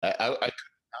I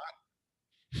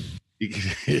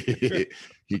you,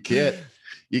 you can't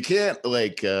you can't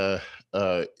like you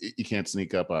can't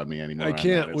sneak up on me I anymore on that.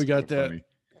 can't. We It's got so that funny.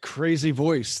 crazy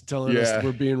voice telling us Yeah.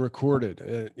 we're being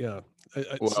recorded. Yeah.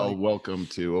 It's Well, like, welcome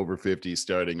to Over 50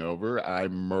 Starting Over.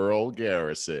 I'm Merle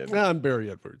Garrison. I'm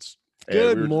Barry Edwards.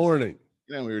 And Good morning.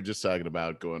 we were just talking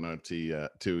about going on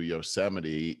to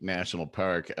Yosemite National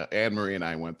Park. Anne Marie and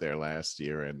I went there last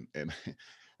year, and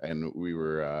and we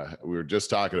were just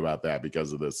talking about that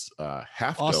because of this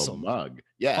half dome Awesome. mug.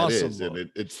 Yeah, it Awesome is, and mug.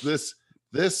 it's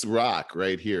this rock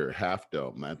right here, half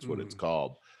dome. That's what it's Mm.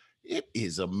 called. It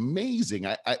is amazing.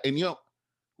 And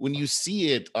when you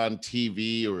see it on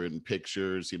TV or in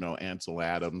pictures, Ansel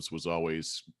Adams was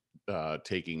always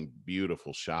taking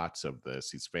beautiful shots of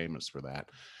this. He's famous for that.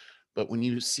 But when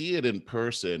you see it in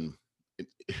person, it,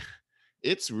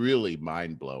 it's really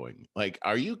mind blowing. Like,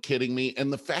 are you kidding me?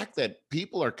 And the fact that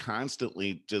people are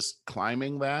constantly just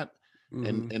climbing that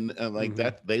and, Mm-hmm. and like Mm-hmm.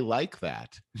 that, they like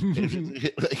that.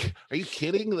 Like, are you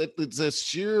kidding? That it's a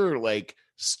sheer, like,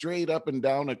 straight up and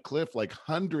down a cliff, like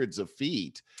hundreds of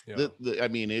feet. Yeah. I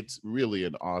mean, it's really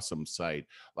an awesome sight.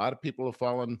 A lot of people have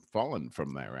fallen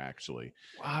from there, actually.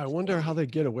 Wow, I wonder So how they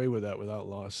get away with that without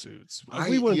lawsuits. I,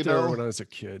 We went you there know, when I was a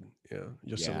kid. Yeah. yeah.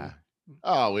 Yosemite.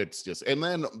 Oh, it's just, and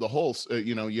then the whole,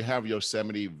 you have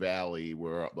Yosemite Valley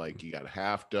where like you got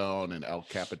Half Dome and El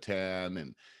Capitan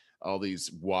and all these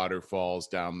waterfalls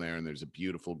down there, and there's a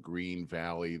beautiful green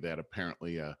valley that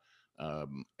apparently a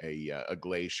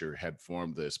glacier had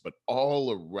formed this. But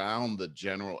all around the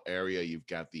general area, you've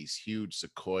got these huge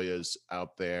sequoias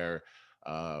out there.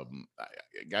 I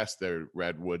guess they're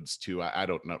redwoods too. I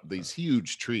don't know, these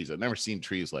huge trees. I've never seen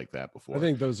trees like that I before.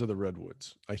 think those are the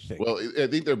redwoods. I think. Well, I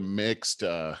think they're mixed.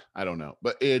 I don't know,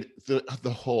 but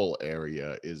the whole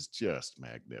area is just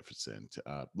magnificent.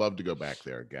 Love to go back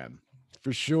there again.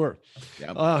 For sure.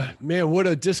 Yeah, Man, what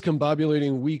a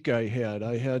discombobulating week I had.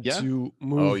 I had yeah. to Oh,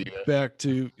 move yeah. back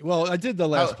to, well, I did the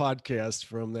last How? podcast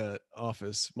from that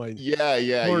office, my Yeah,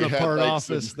 yeah. torn You had apart like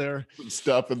office there. some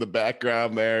stuff in the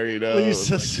background there.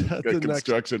 Lisa Like said a the next,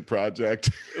 construction project.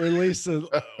 when Lisa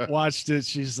watched it,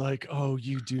 she's like, "Oh,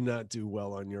 you do not do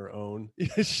well on your own."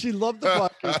 She loved the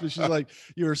podcast, but she's like,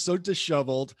 "You are so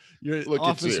disheveled. Your Look at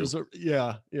office you was,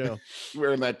 yeah, yeah."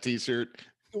 wearing that T-shirt.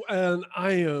 And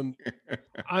I'm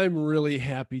really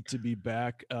happy to be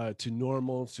back to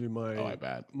normal, to Oh, I my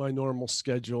bet. normal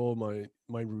schedule,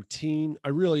 my routine. I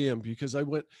really am, because I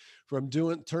went from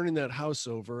turning that house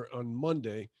over on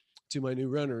Monday to my new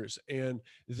renters, and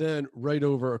then right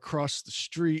over across the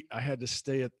street, I had to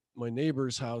stay at my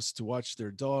neighbor's house to watch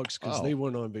their dogs because they Oh,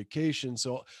 went on vacation.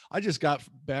 So I just got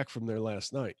back from there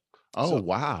last night. oh, So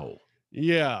wow.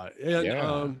 yeah,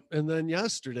 Yeah. and then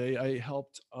yesterday I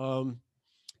helped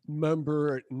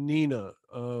member Nina.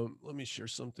 Let me share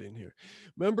something here.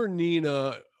 Member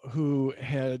Nina, who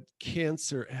had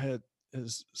cancer,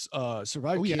 has Oh,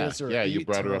 survived yeah, cancer yeah. You 8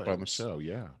 brought her up on the times, show.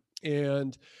 Yeah.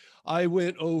 and I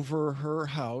went over her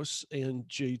house and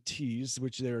JT's,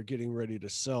 which they're getting ready to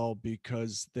sell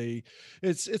because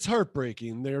it's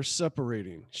heartbreaking. They're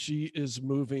separating. She is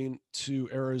moving to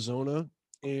Arizona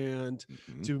and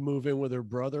Mhm. to move in with her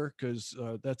brother, because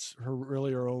that's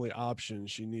her only option.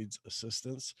 She needs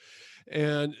assistance,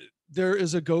 and there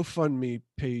is a GoFundMe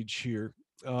page here.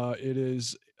 It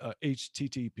is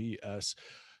https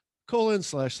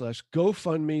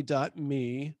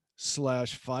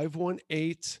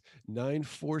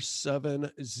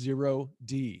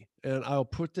GoFundMe.me/518-947-0D. And I'll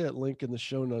put that link in the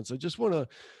show notes. I just want to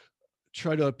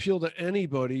try to appeal to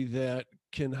anybody that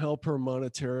can help her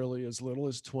monetarily. As little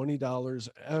as $20.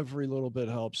 Every little bit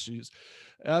helps. She's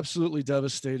absolutely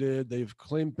devastated. They've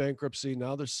claimed bankruptcy.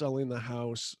 Now they're selling the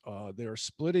house. They're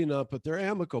splitting up, but they're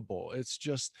amicable. It's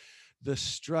just the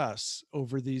stress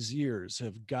over these years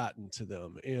have gotten to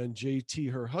them. And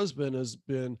JT, her husband, has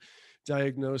been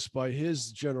diagnosed by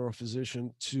his general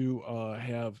physician to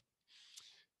have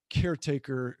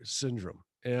caretaker syndrome,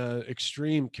 and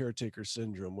extreme caretaker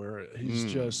syndrome, where he's Mm.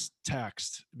 just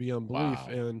taxed beyond belief, Wow.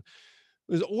 and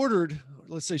was ordered,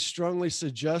 let's say strongly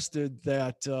suggested,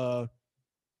 that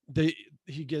they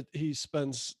he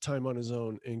spends time on his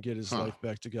own and get his Huh. life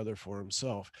back together for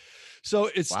himself. So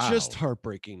it's just Wow.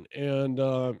 heartbreaking, and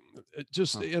Huh.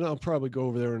 I'll probably go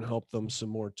over there and help them some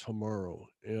more tomorrow.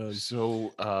 And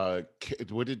So,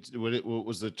 what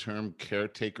was the term?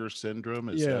 Caretaker syndrome?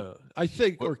 Is that yeah, I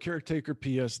think, what or caretaker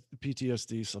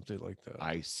PTSD, something like that.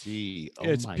 I see? Oh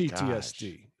It's my gosh.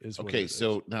 PTSD is what Okay, it is.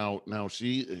 so now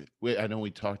she. Wait, I know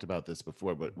we talked about this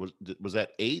before, but was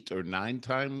that 8 or 9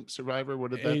 time survivor?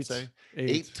 What did that say? Eight,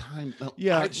 eight. 8 time. No,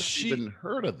 Yeah, I've never even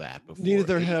heard of that before.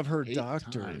 neither Eight have her 8 times.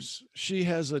 doctors. She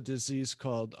has a disease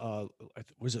called,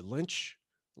 was it Lynch?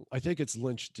 I think it's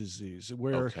Lynch disease,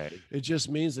 where Okay. it just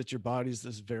means that your body's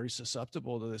this very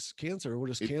susceptible to this cancer. What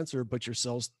is It, cancer? But your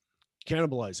cells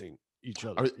cannibalizing each are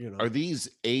other, you are know? these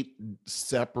 8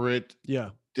 separate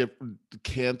Yeah. different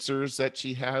cancers that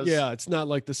she has? Yeah, it's not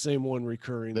like the same one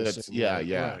recurring the That's same yeah, way,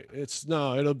 yeah. right? It's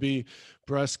no, it'll be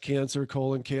breast cancer,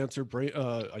 colon cancer, brain.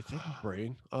 I think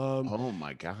brain. Oh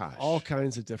my All gosh.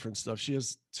 kinds of different stuff. She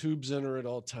has tubes in her at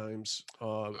all times,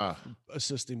 Uh,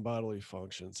 assisting bodily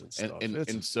functions and and stuff. and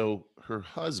It's and so her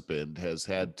husband has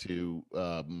had to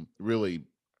really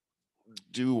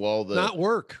do all the not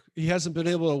work. He hasn't been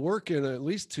able to work in at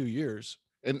least 2 years.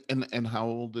 and how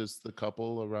old is the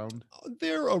couple around?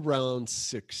 They're around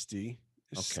 60,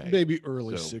 Okay. maybe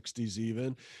early So 60s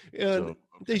even, and so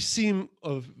they okay. seem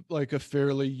of like a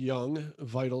fairly young,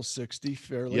 vital 60,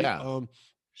 fairly. Yeah. And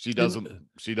She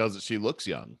looks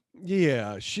young.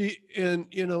 yeah, and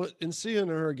in seeing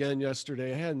her again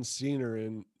yesterday, I hadn't seen her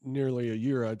in nearly a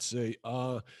year, I'd say.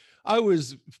 I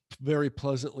was very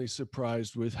pleasantly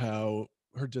surprised with how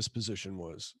her disposition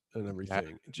was and That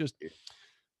everything. Just it-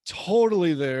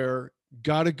 totally there,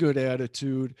 got a good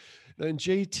attitude. And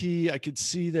JT, I could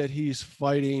see that he's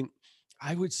fighting.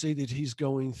 I would say that he's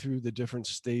going through the different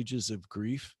stages of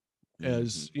grief mhm,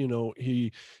 as,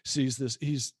 he sees this.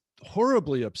 He's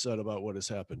horribly upset about what has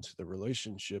happened to the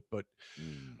relationship, but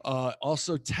mm.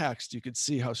 also text, you could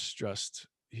see how stressed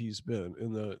he's been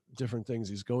and the different things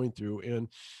he's going through. And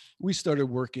we started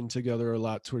working together a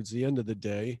lot towards the end of the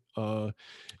day.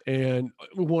 And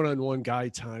one-on-one guy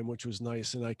time, which was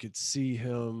nice. And I could see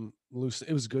him loosen.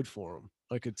 It was good for him.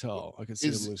 I could tell. I could see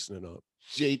him Is loosening up.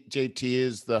 JT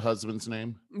is the husband's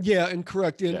name? Yeah, and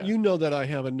correct. And Yeah. you know that I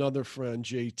have another friend,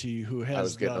 JT, who I was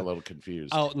has getting a the little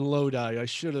confused. out in Lodi. I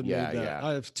should have Yeah, made that. yeah.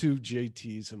 I have two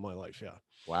JTs in my life. Yeah.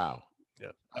 Wow.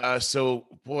 Yeah. So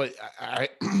boy,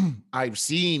 I've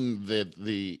seen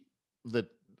the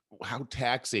how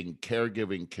taxing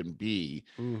caregiving can be,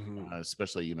 Hmm.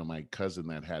 especially my cousin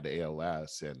that had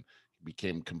ALS and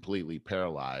became completely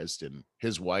paralyzed, and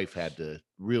his wife had to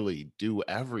really do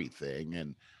everything.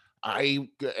 And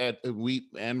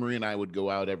Anne Marie and I would go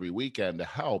out every weekend to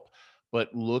help.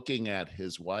 But looking at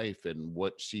his wife and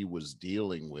what she was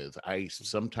dealing with, I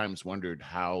sometimes wondered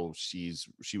how she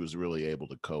was really able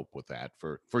to cope with that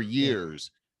for Yeah.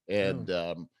 years. Yeah.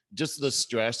 And just the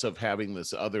stress of having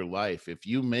this other life. If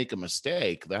you make a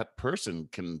mistake, that person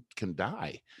can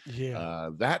die. Yeah.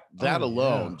 That Oh,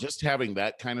 alone, yeah. just having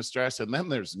that kind of stress, and then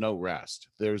there's no rest.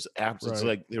 It's Right.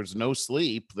 like there's no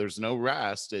sleep, there's no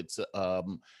rest. It's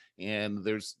and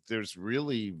there's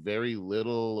really very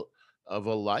little of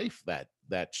a life that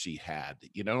she had,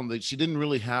 that she didn't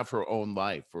really have her own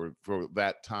life for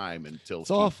that time until It's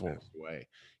she awful. passed away.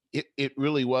 It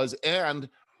really was. And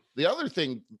the other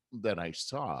thing that I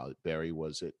saw, Barry,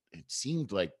 was it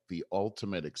seemed like the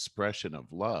ultimate expression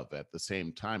of love. At the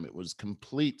same time, it was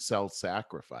complete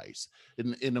self-sacrifice.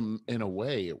 In a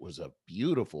way, it was a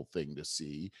beautiful thing to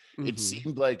see. It Mhm.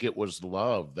 seemed like it was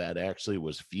love that actually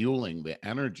was fueling the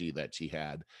energy that she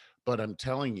had. But I'm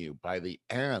telling you, by the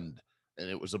end, and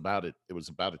it was about a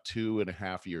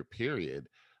 2.5 year period.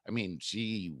 I mean,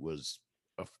 she was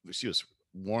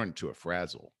worn to a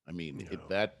frazzle. I mean, Yeah.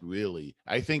 that really,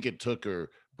 I think it took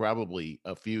her probably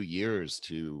a few years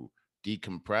to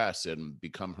decompress and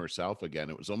become herself again.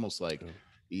 It was almost like Yeah.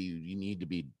 you need to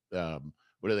be,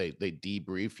 what do they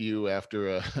debrief you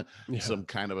after Yeah. some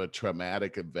kind of a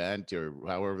traumatic event, or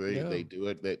however they Yeah. do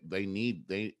it, that they You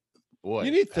boy,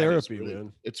 need that is therapy, really,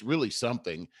 man. it's really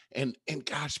something. And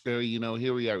gosh, Barry,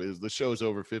 here we are. The show's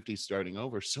over 50, starting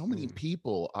over. So many Mhm.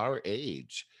 people our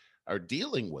age are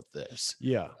dealing with this.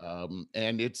 Yeah.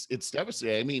 And it's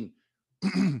devastating. I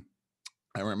mean,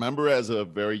 I remember as a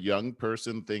very young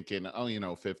person thinking,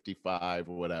 oh, 55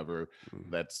 or whatever, Mhm.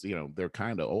 that's, they're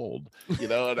kind of old,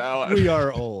 now We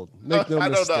are old. Make no I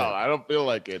don't know. mistake. I don't feel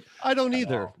like it I don't at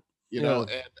either. all. Yeah.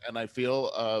 And I feel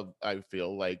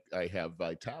like I have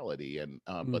vitality, and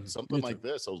but something Me too. like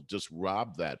this will just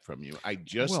rob that from you. I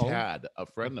just Well, had a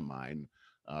friend of mine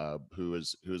who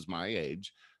is my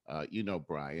age,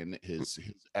 Brian, his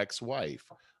ex-wife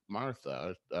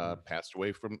Martha mm, passed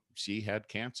away from, she had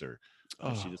cancer. She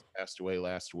oh, just passed away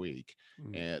last week.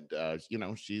 mm,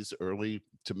 And she's early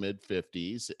to mid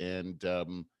 50s. And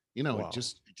Wow.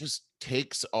 it just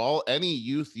takes all any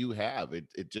youth you have.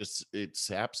 It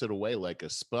saps it away like a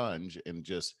sponge and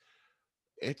just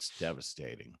it's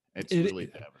devastating. It's really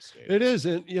It it devastating. is,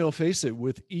 and face it,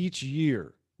 with each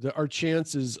year, our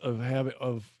chances of having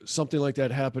of something like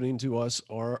that happening to us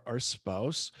or our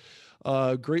spouse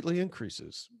greatly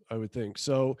increases, I would think.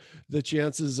 So the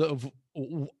chances of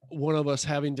one of us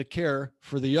having to care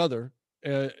for the other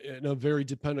in a very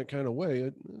dependent kind of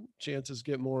way, chances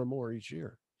get more and more each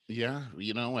year. Yeah,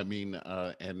 I mean,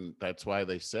 and that's why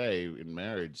they say in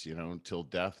marriage, until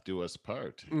death do us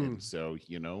part. And Mm, so,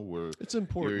 it's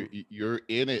important. you're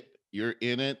in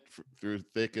it through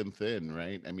thick and thin,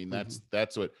 right? I mean, Mhm.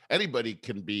 that's what anybody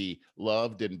can be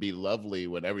loved and be lovely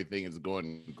when everything is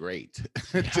going great.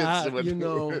 It's Yeah, when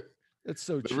it's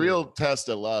so the real true. test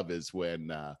of love is when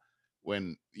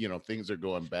things are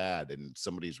going bad and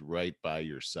somebody's right by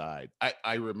your side.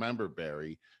 I remember,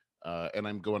 Barry, and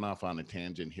I'm going off on a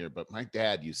tangent here, but my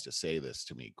dad used to say this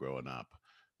to me growing up,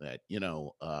 that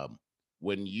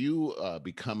when you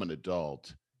become an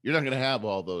adult, you're not going to have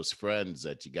all those friends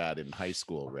that you got in high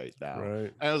school right now.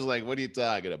 Right. I was like, what are you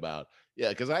talking about? Yeah,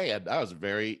 because I was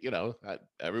very,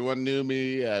 everyone knew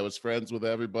me. I was friends with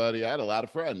everybody. I had a lot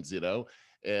of friends,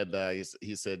 and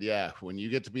he said, yeah, when you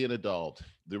get to be an adult,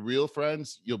 the real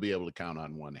friends, you'll be able to count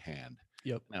on one hand.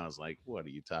 Yep. And I was like, what are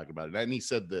you talking about? And he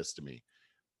said this to me: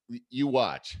 You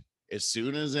watch, as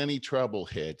soon as any trouble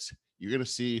hits, you're going to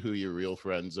see who your real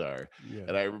friends are. Yeah.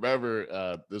 And I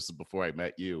remember this is before I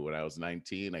met you. When I was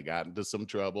 19, I got into some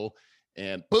trouble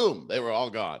and boom, they were all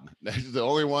gone. The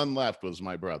only one left was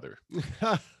my brother.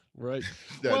 Right.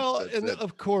 Well, That's and it.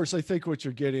 of course, I think what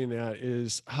you're getting at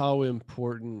is how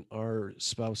important our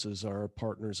spouses, our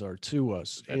partners are to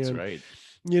us. That's And, right.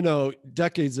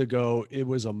 decades ago, it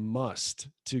was a must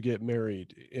to get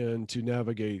married and to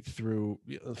navigate through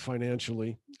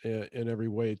financially in every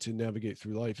way to navigate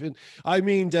through life. And I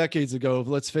mean, decades ago,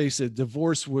 let's face it,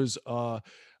 divorce was uh,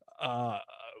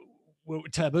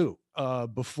 taboo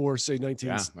before say 19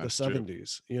 Yeah, the that's true.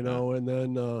 70s, Yeah. and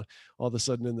then all of a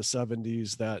sudden in the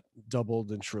 70s that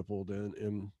doubled and tripled,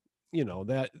 and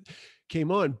that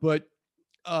came on. But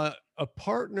a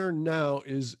partner now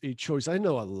is a choice. I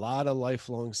know a lot of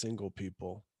lifelong single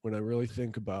people when I really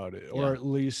think about it, or Yeah. at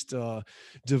least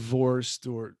divorced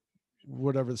or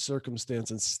whatever the circumstance,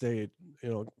 and stayed,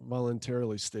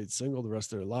 voluntarily stayed single the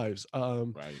rest of their lives.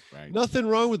 Right. Right. Nothing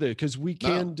wrong with it because we No.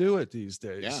 can do it these Yeah.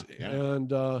 days. Yeah.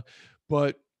 And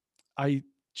but I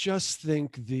just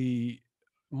think the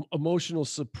emotional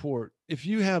support, if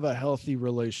you have a healthy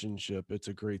relationship, it's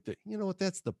a great thing. You know what?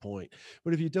 That's the point.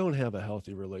 But if you don't have a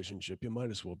healthy relationship, you might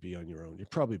as well be on your own. You're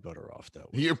probably better off that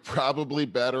way. You're probably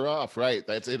better off, right?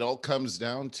 That's it. All comes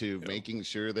down to Yeah. making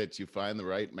sure that you find the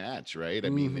right match, right? I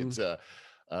mean, Hmm. it's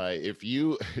if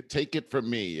you take it from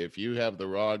me, if you have the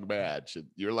wrong match,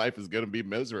 your life is going to be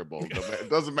miserable. It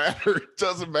doesn't matter. It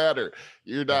doesn't matter.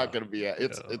 You're not Yeah. going to be. Yeah.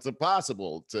 It's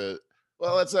impossible to.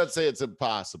 Well, let's not say it's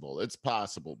impossible. It's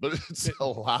possible, but it's It, a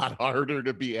lot harder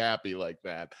to be happy like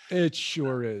that. it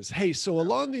sure is. Hey, so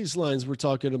along these lines, we're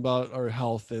talking about our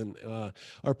health and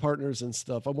our partners and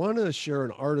stuff. I want to share an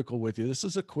article with you. This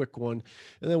is a quick one,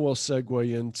 and then we'll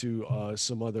segue into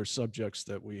some other subjects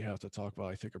that we have to talk about.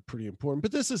 I think are pretty important,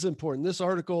 but this is important. This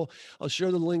article, I'll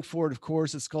share the link for it. Of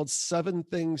course, it's called "7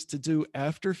 Things to Do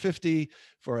After 50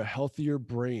 for a Healthier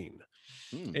Brain."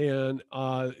 Hmm. And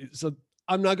so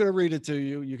I'm not going to read it to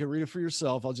you. You can read it for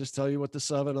yourself. I'll just tell you what the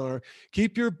 7 are.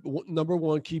 Keep your number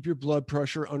 1, keep your blood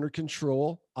pressure under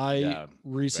control. I Yeah,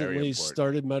 very recently important.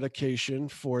 started medication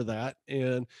for that,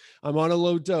 and I'm on a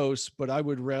low dose, but I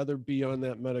would rather be on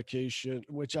that medication,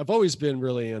 which I've always been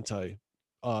really anti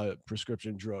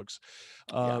prescription drugs.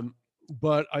 Yeah.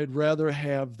 But I'd rather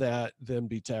have that than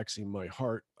be taxing my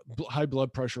heart. High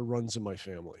blood pressure runs in my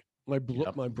family.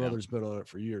 Yep. My Yep. brother's been on it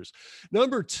for years.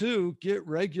 Number 2, get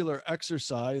regular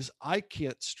exercise. I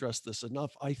can't stress this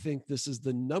enough. I think this is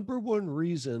the number one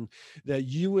reason that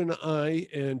you and I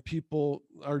and people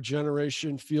our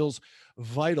generation feels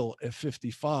vital at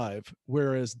 55,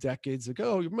 whereas decades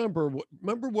ago,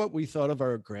 remember what we thought of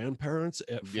our grandparents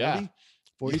at Yeah.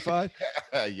 40, 45?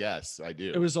 Yes, I It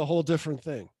do. was a whole different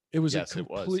thing. It was a Yes, it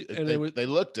was. complete, and it was They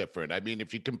look different. I mean,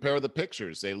 if you compare the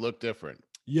pictures, they look different.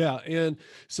 yeah, and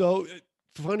so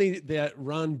funny that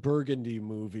Ron Burgundy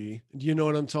movie. Do you know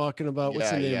what I'm talking about?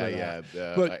 What's the Yeah, name yeah, of that?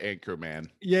 yeah. The But Anchorman,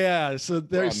 yeah, so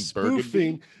they're Ron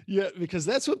spoofing, Burgundy. yeah, because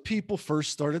that's what people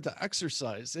first started to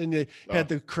exercise, and they Oh, had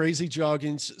the crazy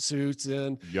jogging suits,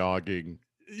 and jogging.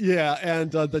 Yeah,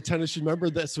 and the tennis shoe. Remember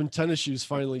that's when tennis shoes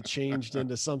finally changed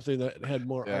into something that had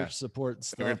more Yeah. arch support and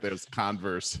stuff. There's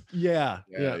Converse. Yeah,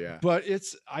 Yeah, yeah. yeah. But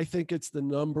I think it's the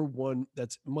number one,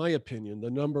 that's my opinion, the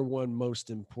number one most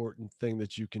important thing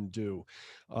that you can do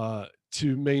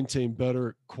to maintain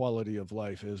better quality of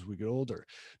life as we get older.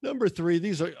 Number three,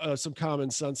 these are some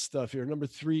common sense stuff here. Number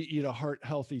three, eat a heart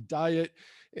healthy diet.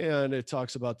 And it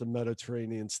talks about the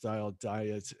Mediterranean style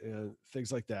diet and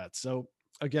things like that. So,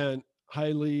 again,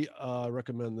 highly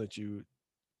recommend that you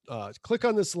click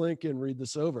on this link and read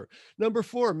this over. Number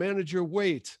four, manage your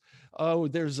weight. Oh,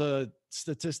 there's a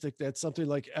statistic that something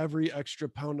like every extra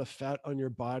pound of fat on your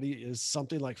body is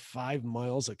something like 5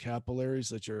 miles of capillaries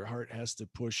that your heart has to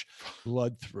push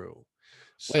blood through.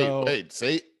 So Wait,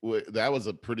 say that was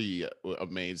a pretty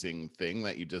amazing thing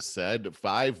that you just said.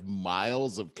 5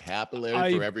 miles of capillary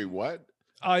I for every what?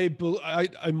 I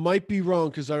might be wrong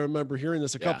because I remember hearing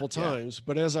this a Yeah, couple yeah. times,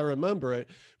 but as I remember it,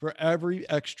 for every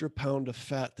extra pound of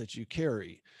fat that you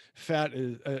carry, fat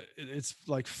is it's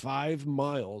like 5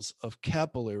 miles of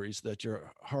capillaries that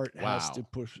your heart has to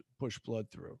Wow. push blood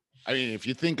through. I mean, if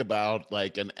you think about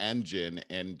like an engine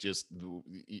and just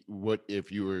what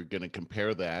if you were going to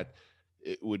compare that,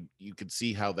 it would you could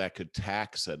see how that could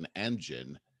tax an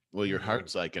engine. Well, your Yeah,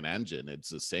 heart's like an engine; it's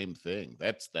the same thing.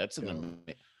 That's an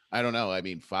yeah. I don't know. I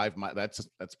mean, 5 miles.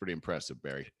 That's pretty impressive,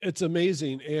 Barry. It's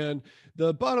amazing. And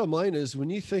the bottom line is when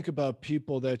you think about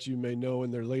people that you may know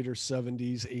in their later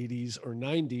 70s, 80s, or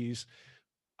 90s,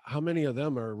 how many of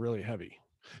them are really heavy?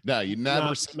 No, you never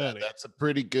Not see that. many. That's a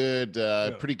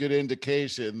Yeah. pretty good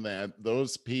indication that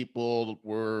those people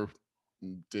were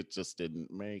just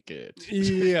didn't make it. You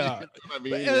Yeah. know what I But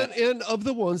mean? and of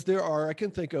the ones there are, I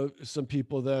can think of some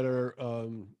people that are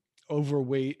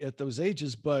overweight at those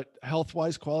ages, but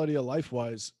health-wise, quality of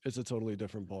life-wise, it's a totally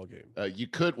different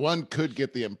ballgame. One could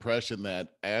get the impression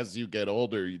that as you get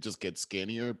older, you just get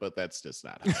skinnier, but that's just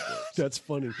not how it works. That's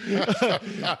funny.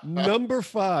 Number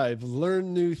five,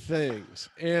 learn new things.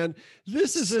 And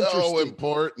this is So interesting.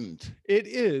 important. It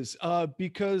is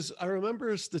because I remember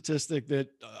a statistic that,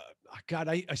 God,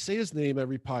 I say his name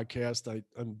every podcast.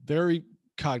 I'm very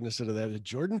cognizant of that.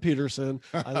 Jordan Peterson.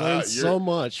 I learned You're so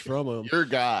much from him. your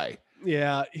guy.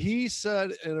 Yeah, he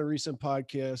said in a recent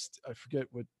podcast, I forget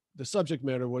what the subject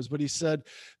matter was, but he said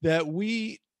that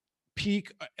we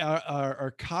peak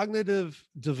our cognitive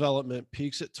development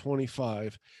peaks at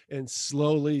 25 and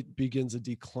slowly begins a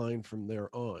decline from there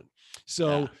on. Yeah.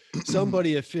 So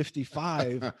somebody at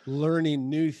 55 learning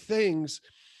new things,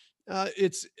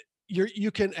 it's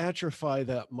you can atrophy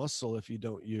that muscle if you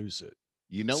don't use it.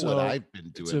 You know what So I've been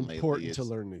it's doing lately important to is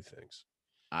learn new things.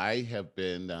 I have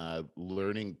been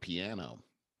learning piano.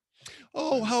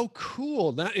 Oh, how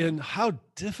cool. That and how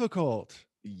difficult.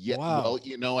 Yeah, well,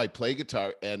 Wow. I play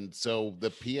guitar, and so the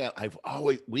piano.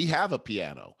 We have a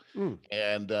piano, Mm,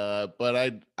 and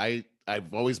but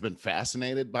I've always been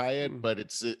fascinated by it. mm.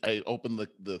 But I open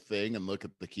the thing and look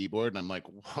at the keyboard, and I'm like,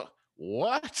 what?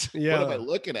 What am I Yeah.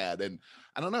 looking at? And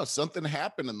I don't know. Something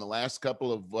happened in the last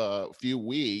couple of few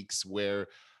weeks where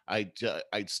I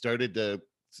started to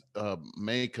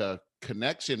make a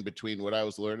connection between what I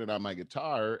was learning on my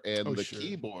guitar Oh, and the sure.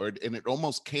 keyboard, and it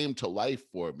almost came to life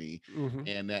for me. Hmm.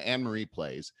 And Anne Marie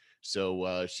plays,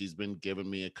 so she's been giving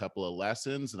me a couple of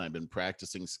lessons, and I've been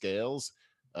practicing scales.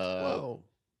 Uh, Wow.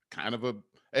 Kind of a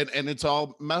and it's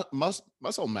all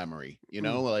muscle memory,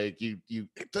 Mm. like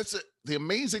the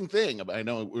amazing thing about, I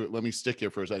know, let me stick here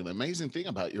for a second. The amazing thing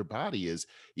about your body is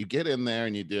you get in there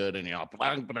and you do it, and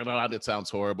blah, blah, blah, it sounds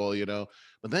horrible,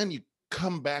 but then you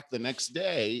come back the next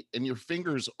day and your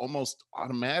fingers almost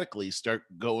automatically start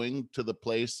going to the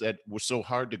place that was so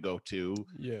hard to go to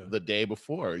Yeah. the day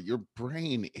before. Your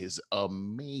brain is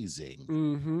amazing.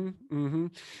 Mhm,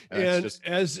 mhm. That's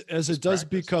And as it just does practice.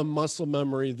 become muscle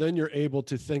memory, then you're able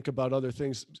to think about other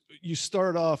things. You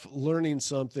start off learning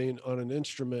something on an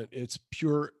instrument, it's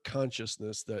pure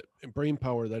consciousness, that brain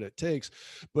power that it takes.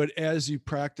 But as you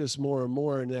practice more and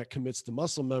more and that commits to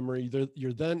muscle memory,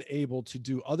 you're then able to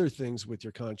do other things with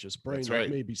your conscious brain, That's like right.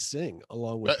 maybe sing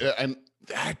along with it. And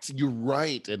you're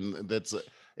right, and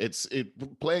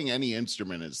playing any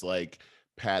instrument is like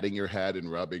patting your head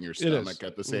and rubbing your It is. stomach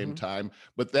at the same Mhm. time,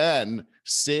 but then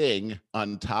sing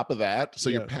on top of that,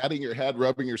 so you're Yeah. patting your head,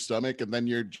 rubbing your stomach, and then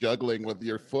you're juggling with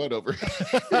your foot over here.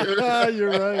 You're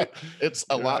right. It's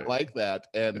a You're lot right. like that.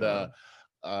 And Yeah.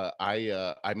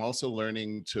 I'm also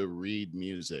learning to read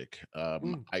music.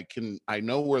 Mm. I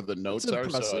know where the That's notes are,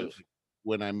 so impressive.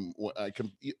 I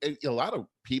can, a lot of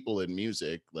people in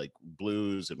music, like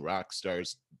blues and rock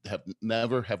stars, have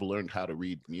never have learned how to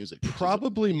read music, which is an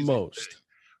Probably amazing most. thing.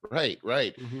 Right,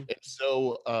 right. Mhm. And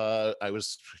so I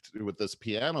was with this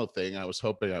piano thing, I was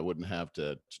hoping I wouldn't have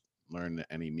to learn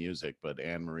any music, but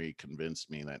Anne Marie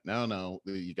convinced me that no, no,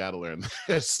 you got to learn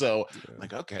this. So I'm Yeah.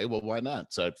 like, okay, well, why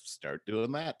not? So I start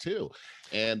doing that too.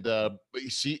 And but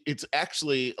it's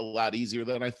actually a lot easier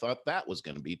than I thought that was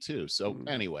going to be too. So Mm.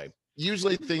 anyway,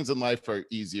 usually things in life are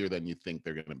easier than you think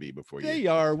they're going to be before you. They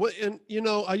are. What and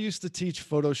I used to teach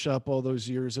Photoshop all those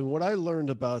years, and what I learned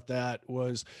about that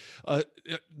was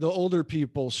the older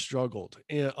people struggled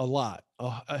a lot,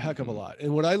 a heck of a Mhm. lot.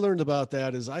 And what I learned about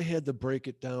that is I had to break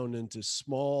it down into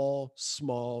small,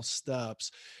 small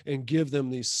steps and give them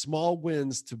these small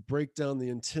wins to break down the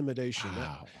intimidation.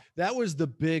 Wow. That was the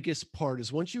biggest part.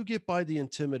 Is once you get by the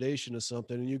intimidation of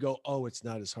something and you go, oh, it's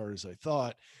not as hard as I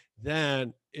thought,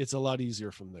 then it's a lot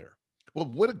easier from there. Well,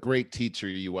 what a great teacher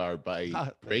you are by Ah,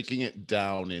 thanks. breaking it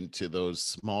down into those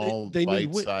They small they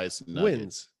need bite-sized wins.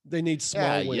 nuggets. They need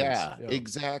Yeah, small wins. yeah, Yeah.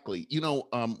 exactly.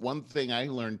 One thing I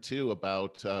learned too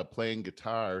about playing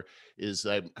guitar is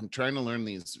I'm trying to learn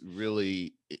these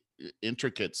really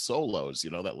intricate solos,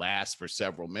 that last for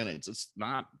several minutes. It's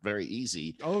not very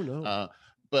easy. Oh, no. Uh,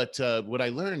 but what I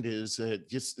learned is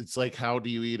just it's like how do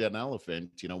you eat an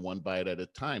elephant? One bite at a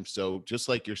time. So just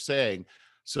like you're saying,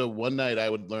 so one night I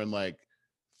would learn like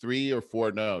 3 or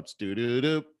 4 notes, do do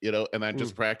do, and then Mm,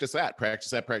 just practice yep.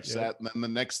 that, and then the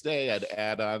next day I'd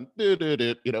add on do do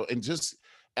do, and just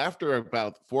after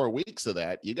about 4 weeks of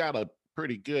that, you got a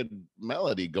pretty good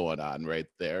melody going on right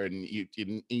there, and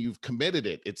you've committed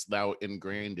it. It's now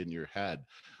ingrained in your head.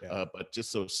 Yeah. But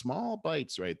just those small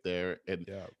bites right there, and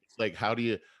Yeah. it's like how do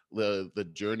you the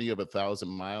journey of 1,000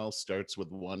 miles starts with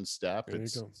one step. There you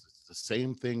go. It's the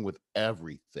same thing with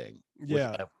everything. With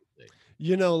Yeah. everything.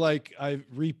 Like I've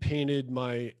repainted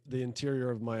the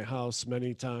interior of my house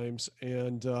many times.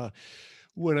 And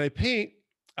when I paint,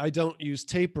 I don't use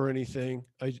tape or anything.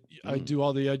 I Mm. do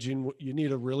all the edging. You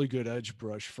need a really good edge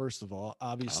brush, first of all,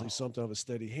 obviously Oh. something of a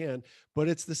steady hand, but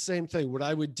it's the same thing. What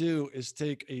I would do is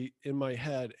take in my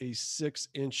head, a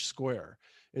 6-inch square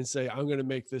and say, I'm going to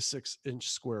make this 6-inch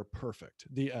square perfect,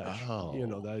 the edge, Oh,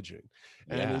 the edging.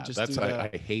 And then yeah, just that's do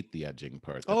that. I hate the edging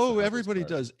part, that's the Oh, hardest everybody part.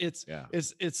 does. It's Yeah.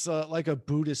 it's it's like a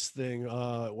Buddhist thing,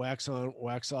 wax on,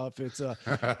 wax off. It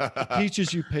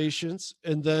teaches you patience,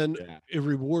 and then Yeah, it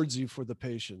rewards you for the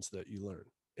patience that you learn.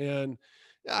 And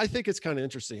yeah, I think it's kind of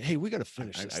interesting. Hey, we got to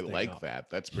finish I this thing like up. that,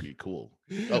 that's pretty cool.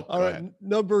 Oh, All go right, ahead.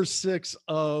 number 6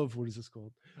 of what is this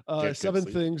called? Get good 7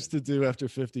 sleep. things to do after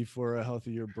 50 for a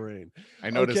healthier brain. I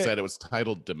noticed Okay. that it was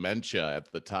titled dementia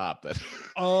at the top, that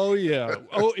Oh yeah.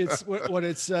 Oh, it's what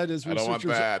it said is I don't want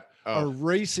researchers that. are Oh.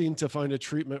 racing to find a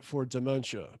treatment for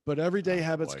dementia, but everyday Oh,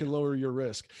 habits boy. can lower your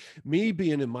risk. Me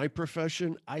being in my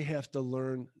profession, I have to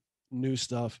learn new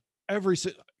stuff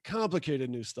complicated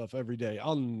new stuff every day.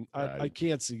 I Right.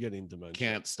 can't see getting dementia.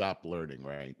 Can't stop learning,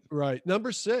 right? Right.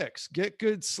 Number 6, get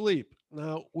good sleep.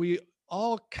 Now, we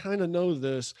all kind of know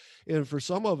this, and for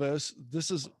some of us,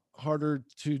 this is harder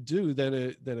to do than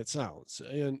it sounds.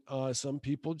 And some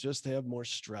people just have more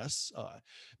stress,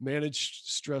 manage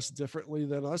stress differently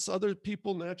than us. Other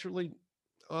people naturally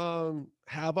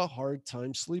have a hard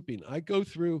time sleeping. I go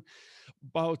through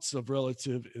bouts of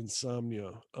relative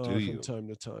insomnia Do from you? time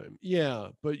to time. Yeah,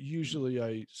 but Mm. usually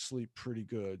I sleep pretty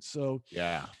good. So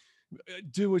Yeah.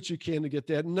 do what you can to get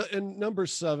that. And number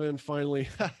 7, finally,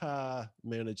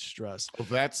 manage stress. Well,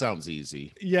 that sounds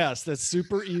easy. Yes, that's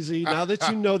super easy. Now that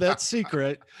you know that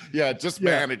secret, Yeah, just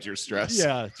yeah, manage your stress.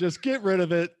 yeah, just get rid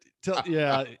of it.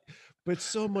 Yeah. But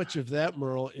so much of that,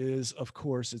 Merle, is, of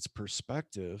course, it's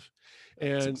perspective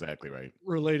That's and exactly right.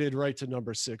 related right to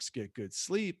number 6, get good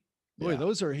sleep. Boy, Yeah.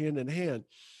 those are hand in hand.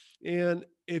 And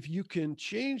if you can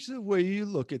change the way you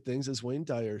look at things, as Wayne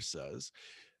Dyer says,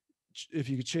 if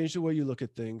you could change the way you look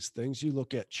at things you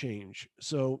look at change.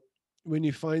 So when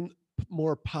you find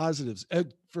more positives,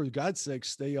 for God's sake,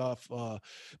 stay off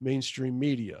mainstream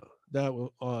media. That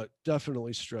will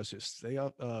definitely stress you. Stay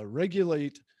off,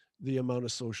 regulate the amount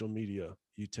of social media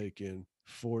you take in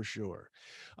for sure.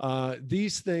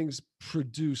 These things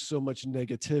produce so much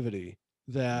negativity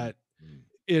Mm, that mm.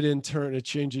 it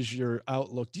changes your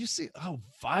outlook. Do you see how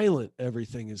violent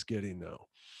everything is getting now?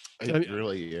 I It mean,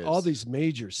 really all is. these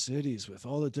major cities with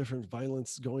all the different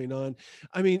violence going on.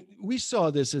 I mean, we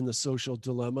saw this in The Social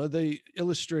Dilemma. They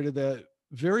illustrated that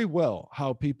very well,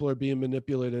 how people are being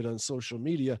manipulated on social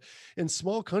media, and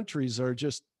small countries are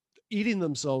just eating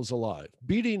themselves alive,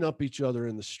 beating up each other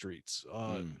in the streets Mm,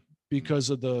 mm. because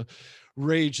of the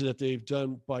rage that they've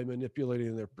done by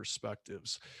manipulating their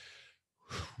perspectives.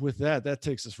 With that, that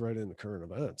takes us right into current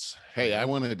events. Hey, I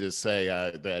wanted to say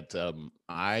that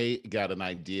I got an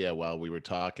idea while we were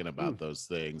talking Mm. about those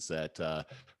things that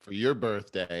for your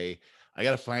birthday, I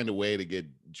got to find a way to get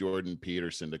Jordan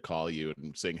Peterson to call you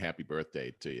and sing happy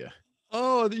birthday to you.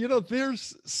 Oh,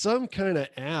 there's some kind of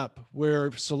app where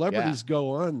Yeah. celebrities go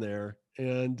on there,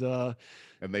 and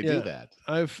And they do yeah, that.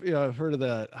 I've heard of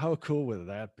that. How cool would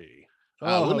that be? Oh,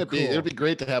 how Wouldn't it be? It'd be cool!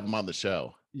 great to have him on the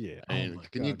show. Yeah. I Oh mean, my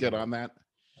can you God, get man. on that?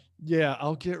 Yeah,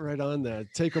 I'll get right on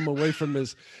that. Take him away from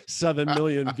his 7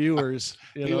 million viewers.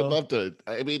 He would love to.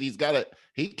 I mean,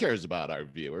 he cares about our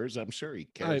viewers. I'm sure he I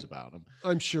cares about them.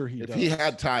 I'm sure he If he does.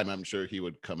 had time, I'm sure he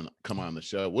would come on the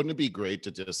show. Wouldn't it be great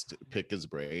to just pick his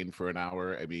brain for an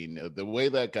hour? I mean, the way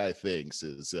that guy thinks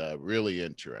is really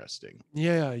interesting.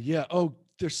 Yeah, yeah. Oh,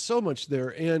 there's so much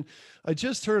there. And I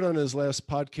just heard on his last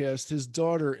podcast, his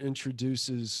daughter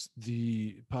introduces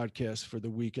the podcast for the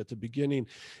week at the beginning.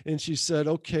 And she said,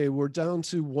 okay, we're down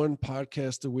to one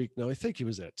podcast a week now. I think he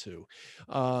was at two.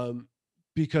 Um,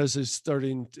 because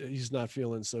he's not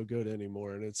feeling so good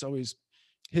anymore. And it's always,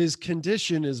 his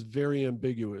condition is very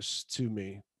ambiguous to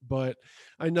me. But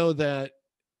I know that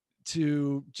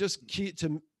to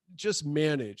just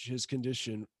manage his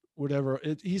condition,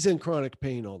 he's in chronic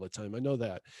pain all the time. I know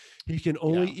that he can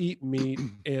only Yeah. eat meat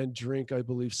and drink, I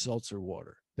believe, seltzer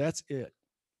water. That's it.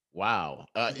 Wow.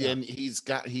 Yeah. And he's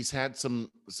had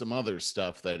some other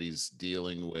stuff that he's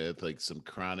dealing with, like some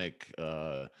chronic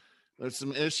there's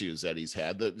some issues that he's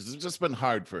had that's just been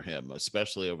hard for him,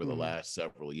 especially over the Mhm. last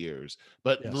several years.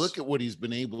 But look Yes. at what he's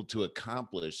been able to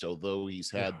accomplish, although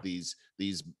he's Yeah. had these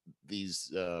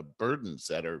burdens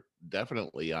that are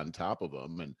definitely on top of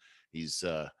him, and he's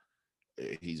uh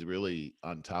he's really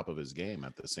on top of his game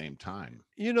at the same time.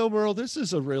 Merle, this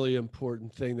is a really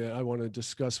important thing that I want to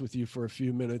discuss with you for a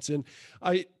few minutes. And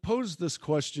I posed this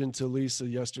question to Lisa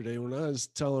yesterday when I was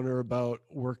telling her about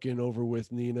working over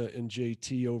with Nina and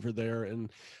JT over there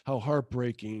and how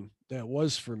heartbreaking that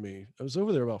was for me. I was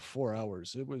over there about 4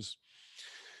 hours. It was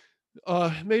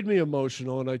made me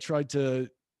emotional, and I tried to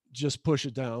just push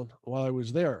it down while I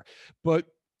was there. But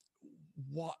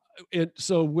why? And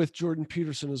so with Jordan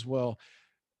Peterson as well,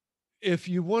 if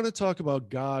you want to talk about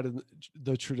God in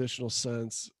the traditional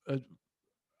sense,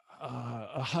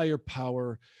 a higher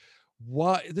power,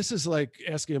 why? This is like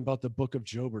asking about the Book of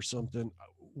Job or something.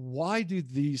 Why do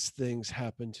these things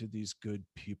happen to these good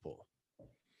people?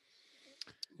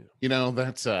 Yeah.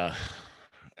 That's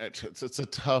it's a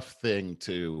tough thing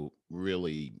to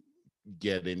really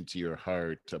get into your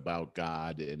heart about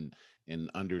God and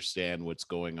understand what's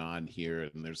going on here.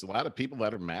 And there's a lot of people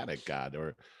that are mad at God,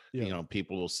 or Yeah.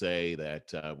 people will say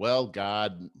that well,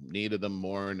 God needed them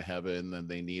more in heaven than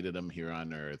they needed them here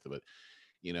on earth. But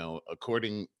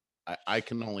according, I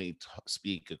can only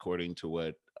speak according to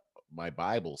what my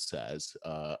Bible says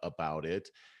about it.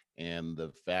 And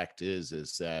the fact is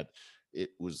that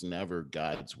it was never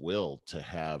God's will to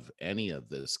have any of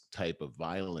this type of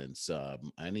violence,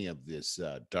 any of this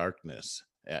darkness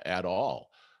at all.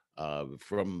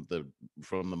 From the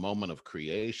moment of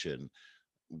creation,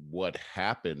 what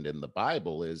happened in the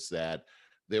Bible is that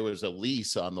there was a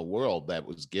lease on the world that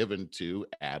was given to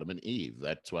Adam and Eve.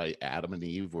 That's why Adam and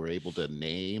Eve were able to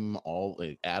name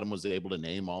Adam was able to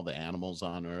name all the animals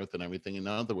on earth and everything. In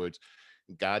other words,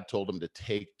 God told him to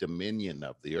take dominion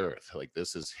of the earth. Like,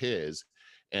 this is his.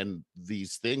 And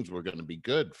these things were going to be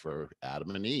good for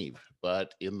Adam and Eve.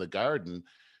 But in the garden,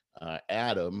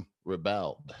 Adam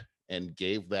rebelled and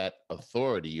gave that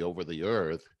authority over the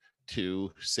earth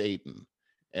to Satan.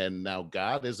 And now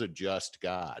God is a just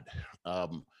God.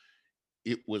 Um,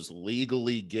 it was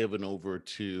legally given over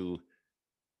to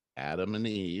Adam and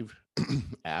Eve.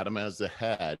 Adam, as the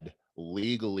head,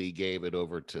 legally gave it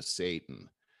over to Satan.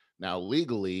 Now,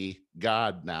 legally,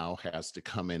 God now has to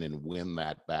come in and win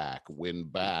back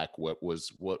what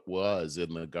was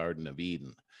in the Garden of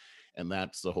Eden. And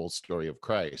that's the whole story of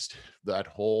Christ. That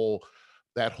whole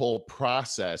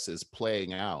process is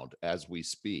playing out as we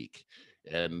speak.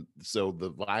 And so the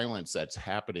violence that's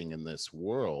happening in this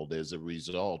world is a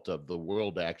result of the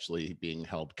world actually being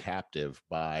held captive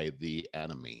by the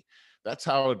enemy. That's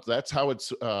how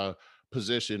it's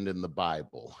positioned in the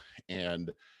Bible.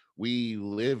 And we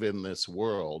live in this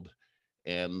world,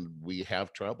 and we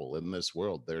have trouble in this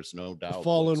world. There's no A doubt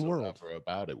fallen world. whatsoever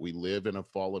about it. We live in a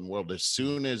fallen world.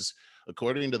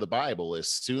 According to the Bible, as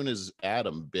soon as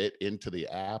Adam bit into the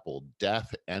apple,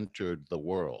 death entered the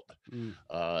world,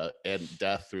 Mm, and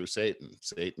death through Satan.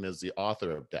 Satan is the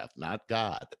author of death, not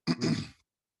God. mm,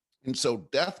 And so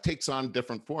death takes on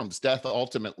different forms. Death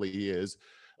ultimately is,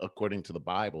 according to the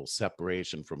Bible,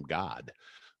 separation from God,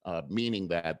 meaning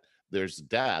that there's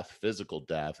death, physical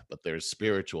death, but there's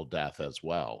spiritual death as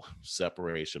well,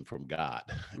 separation from God.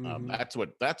 Hmm. That's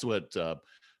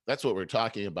what we're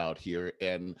talking about here.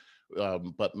 And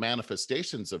but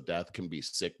manifestations of death can be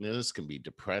sickness, can be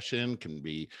depression, can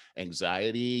be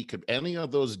anxiety, could any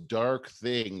of those dark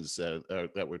things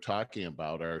that we're talking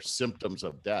about are symptoms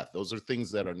of death. Those are things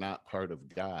that are not part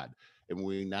of God. And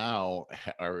we now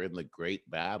are in the great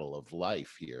battle of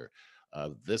life here.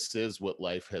 This is what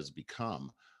life has become.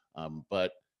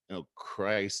 But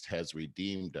Christ has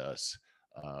redeemed us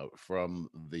from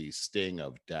the sting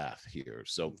of death here.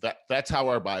 So that's how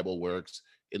our Bible works.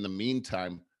 In the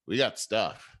meantime, we got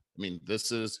stuff. I mean,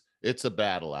 it's a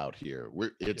battle out here.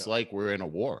 It's Yeah. like we're in a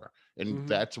war, and Hmm.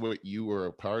 that's what you were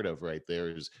a part of right there,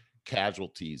 is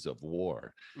casualties of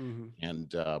war. Hmm.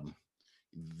 And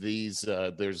there's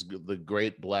the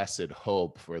great blessed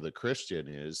hope for the Christian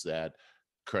is that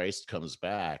Christ comes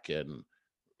back and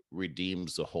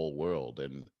redeems the whole world,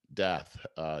 and death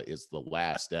is the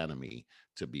last enemy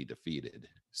to be defeated.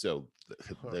 So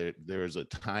Huh. there's a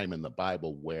time in the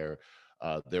Bible where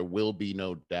there will be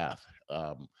no death,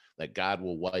 that God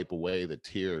will wipe away the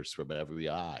tears from every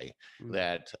eye, Mm.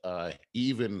 that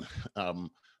even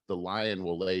the lion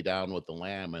will lay down with the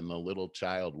lamb, and the little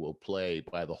child will play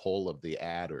by the hole of the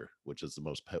adder, which is the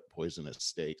most poisonous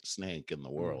snake in the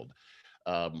Mm. world.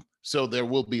 So there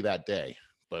will be that day,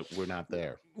 but we're not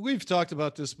there. We've talked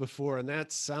about this before, and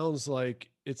that sounds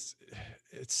like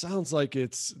it sounds like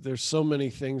there's so many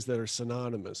things that are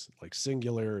synonymous, like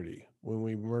singularity when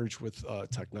we merge with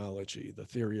technology, the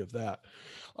theory of that.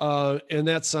 And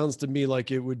that sounds to me like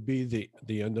it would be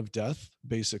the end of death,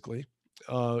 basically.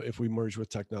 If we merge with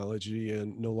technology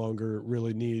and no longer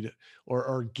really need or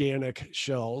organic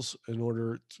shells in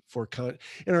order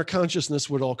and our consciousness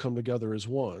would all come together as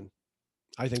one.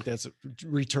 I think that's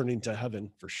returning to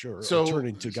heaven for sure, or So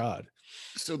turning to God.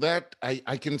 that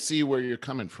I can see where you're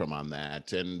coming from on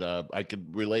that, and I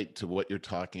could relate to what you're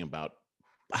talking about.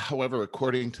 However,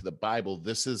 according to the Bible,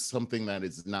 this is something that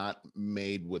is not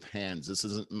made with hands. This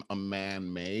isn't a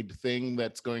man-made thing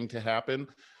that's going to happen.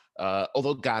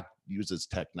 Although God uses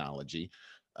technology,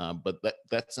 but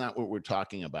that's not what we're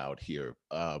talking about here.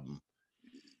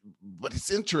 But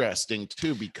it's interesting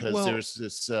too, because Well, there's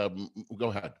this. Go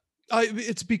ahead.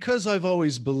 it's because I've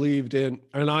always believed in,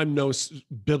 and I'm no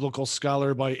biblical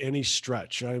scholar by any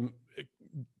stretch.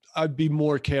 I'd be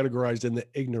more categorized in the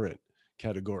ignorant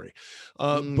category.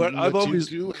 But I've But you always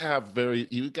do have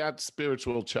you got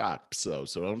spiritual chops, so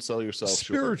don't sell yourself short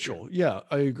here. spiritual. Yeah,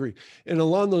 I agree. And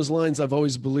along those lines, I've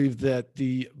always believed that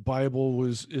the Bible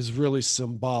is really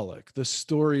symbolic. The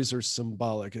stories are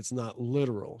symbolic. It's not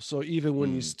literal. So even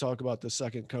when you Mm, talk about the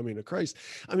second coming of Christ,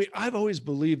 I mean, I've always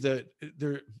believed that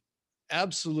they're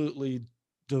absolutely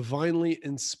divinely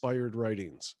inspired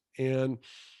writings. And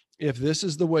if this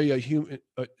is the way a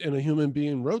human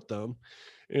being wrote them,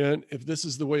 and if this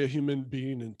is the way a human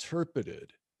being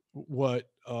interpreted what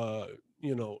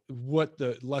what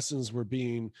the lessons were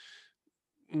being,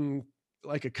 mm,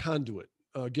 like a conduit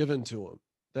given to them,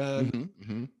 then mhm,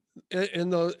 mhm.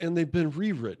 and they've been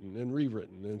rewritten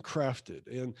and crafted,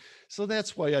 and so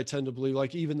that's why I tend to believe,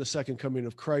 like, even the second coming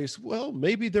of Christ, well,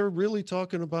 maybe they're really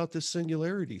talking about this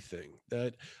singularity thing.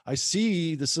 That I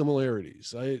see the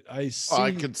similarities. I Well,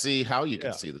 I see. could see how you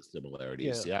could Yeah. see the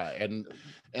similarities. Yeah. Yeah, and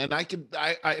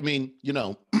I mean,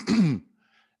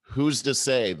 who's to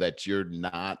say that you're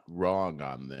not wrong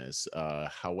on this?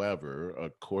 However,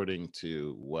 according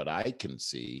to what I can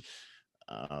see,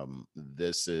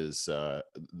 this is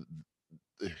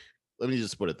let me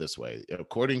just put it this way.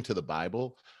 According to the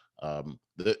Bible,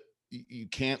 you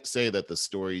can't say that the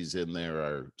stories in there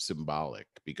are symbolic,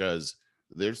 because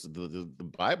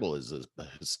the Bible is a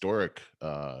historic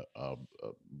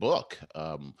book.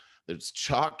 It's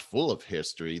chocked full of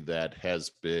history that has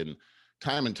been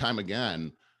time and time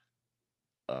again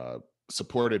uh,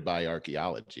 supported by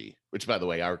archaeology, which, by the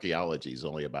way, archaeology is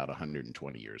only about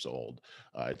 120 years old.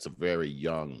 It's a very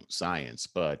young science,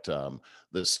 but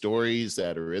the stories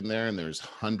that are in there, and there's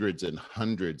hundreds and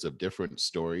hundreds of different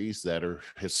stories that are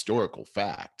historical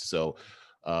fact. So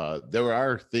there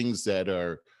are things that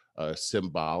are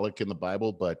symbolic in the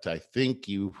Bible, but I think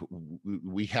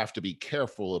we have to be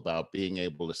careful about being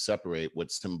able to separate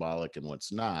what's symbolic and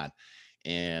what's not.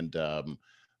 And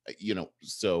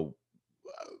so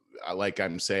like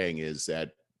I'm saying, is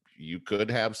that you could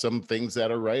have some things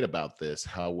that are right about this.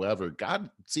 However,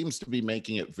 God seems to be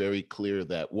making it very clear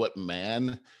that what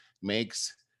man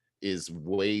makes is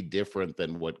way different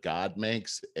than what God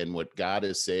makes. And what God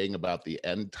is saying about the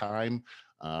end time,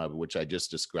 which I just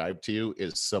described to you,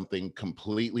 is something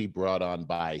completely brought on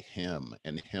by Him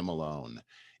and Him alone.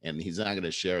 and he's not going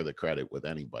to share the credit with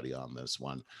anybody on this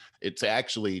one. It's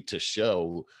actually to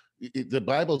show the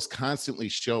Bible's constantly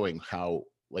showing how,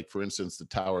 like, for instance, the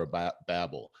Tower of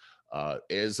Babel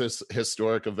is this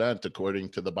historic event according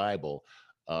to the Bible,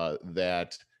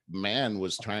 that man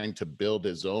was trying to build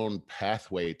his own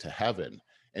pathway to heaven,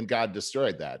 and God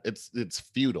destroyed that. It's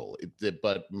futile.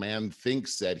 But man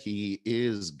thinks that he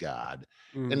is God,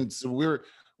 Mm. and so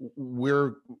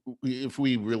we're if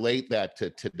we relate that to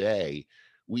today,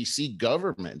 we see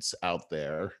governments out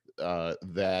there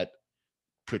that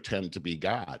pretend to be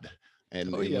God.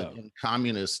 And Oh yeah. in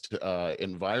communist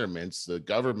environments, the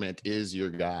government is your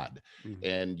God. Mhm.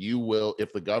 And you will,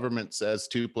 if the government says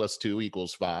 2 + 2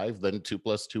 = 5, then 2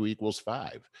 + 2 =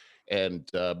 5.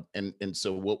 And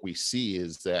so what we see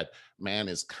is that man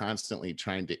is constantly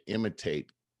trying to imitate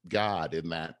God in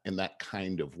that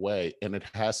kind of way. And it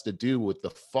has to do with the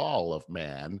fall of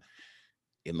man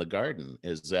in the garden,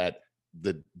 is that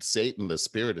the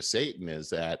spirit of Satan is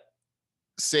that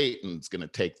Satan's going to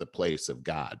take the place of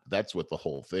God. That's what the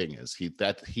whole thing is.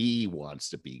 He wants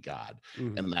to be God.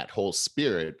 Mhm. And that whole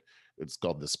spirit, it's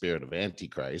called the spirit of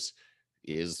Antichrist,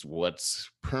 is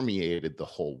what's permeated the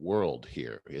whole world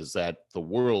here, is that the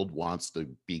world wants to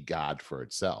be God for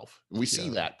itself. And we see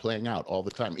Yeah. that playing out all the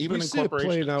time, We even in see it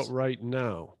playing out corporations. right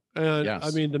now. And I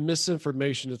Yes. mean, the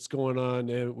misinformation that's going on,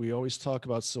 and we always talk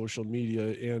about social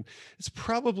media, and it's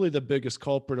probably the biggest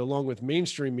culprit, along with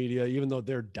mainstream media, even though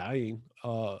they're dying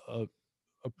a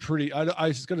pretty, I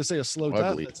was going to say a slow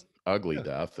death. Ugly, It's, ugly yeah,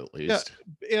 death, at yeah, least.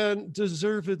 and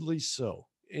deservedly so.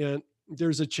 And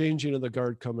there's a changing of the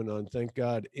guard coming on, thank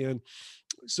God. And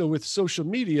so with social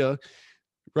media,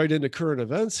 right into current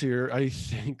events here, I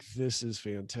think this is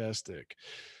fantastic.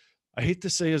 I hate to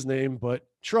say his name, but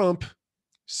Trump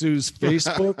sues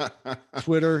Facebook,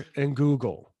 Twitter, and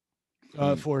Google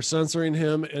Hmm. for censoring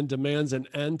him and demands an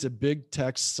end to big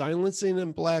tech's silencing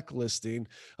and blacklisting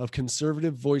of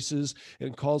conservative voices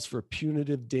and calls for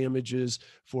punitive damages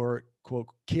for, quote,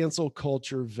 cancel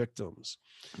culture victims.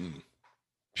 Hmm.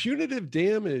 Punitive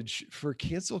damage for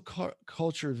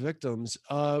culture victims.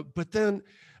 But then,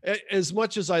 as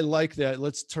much as I like that,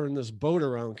 let's turn this boat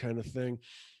around kind of thing,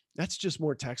 that's just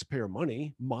more taxpayer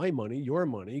money, my money, your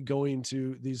money going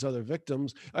to these other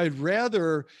victims. I'd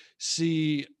rather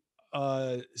see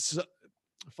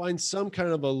find some kind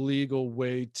of a legal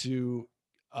way to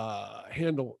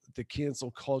handle the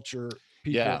cancel culture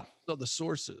people, Yeah. the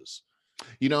sources.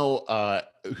 You know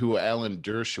who Alan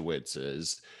Dershowitz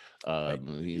is? I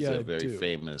He's Yeah, a I very do.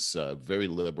 famous, very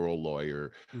liberal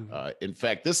lawyer. Mhm. In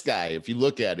fact, this guy, if you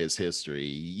look at his history,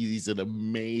 he's an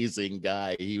amazing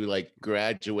guy. He like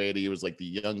graduated. He was like the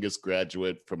youngest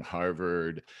graduate from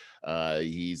Harvard.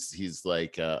 He's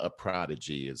like a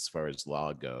prodigy as far as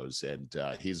law goes, and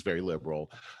he's very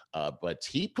liberal. But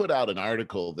he put out an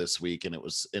article this week,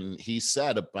 and he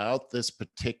said about this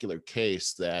particular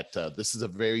case that this is a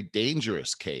very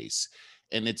dangerous case,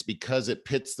 and it's because it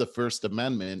pits the First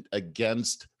Amendment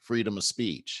against freedom of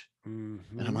speech. And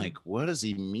I'm Mhm. like, what does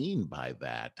he mean by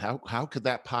that? How could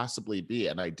that possibly be?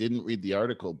 And I didn't read the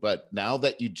article, but now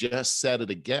that you just said it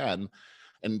again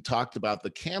and talked about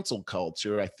the cancel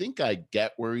culture, I think I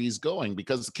get where he's going,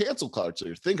 because the cancel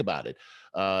culture, think about it.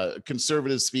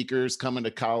 Conservative speakers coming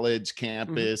to college Mhm.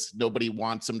 campus, nobody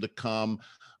wants them to come,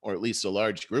 or at least a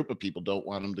large group of people don't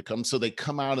want them to come. So they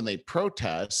come out and they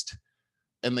protest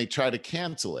and they try to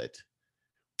cancel it.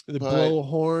 The But blow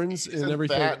horns and isn't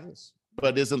everything that else.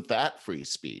 isn't that free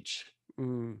speech?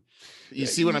 Mm. You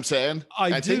see what I'm saying?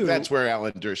 I I think do. that's where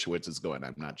Alan Dershowitz is going.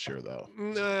 I'm not sure though.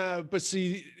 Nah, but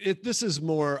see, this is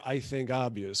more, I think,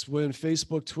 obvious when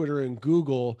Facebook, Twitter, and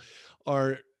Google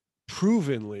are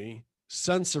provenly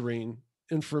censoring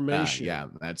Yeah,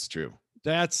 information. that's true.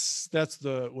 That's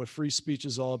the what free speech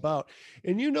is all about.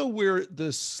 And you know where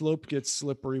the slope gets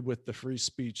slippery with the free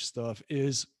speech stuff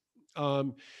is,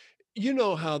 um, you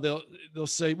know how they'll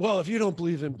say, well, if you don't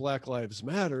believe in Black Lives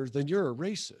Matter, then you're a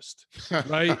racist,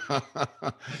 right?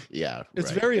 Yeah,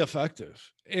 It's right. very effective.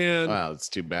 And Well, it's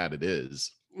too bad it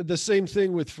is. the same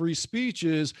thing with free speech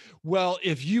is, well,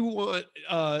 if you want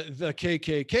the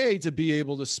KKK to be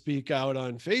able to speak out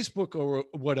on Facebook or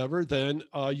whatever, then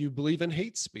you believe in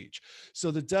hate speech.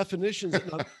 So the definitions,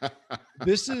 now,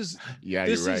 this is Yeah,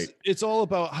 you're right. it's all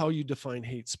about how you define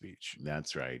hate speech.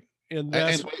 That's right. And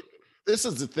And that's this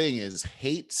is the thing, is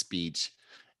hate speech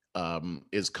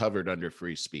is covered under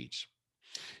free speech.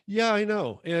 Yeah, I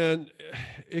know. And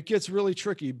it gets really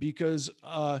tricky because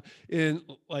in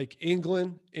like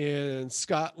England and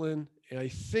Scotland, and I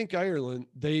think Ireland,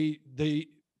 they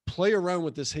play around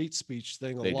with this hate speech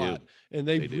thing a They do. lot, and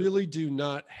they They do. really do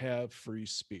not have free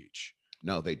speech.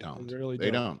 No, they They don't. really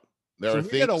They don't. don't. There So are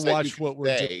we got to things that you watch can what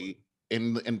we're doing. say.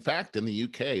 In fact, in the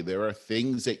UK, there are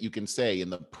things that you can say in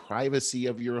the privacy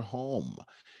of your home.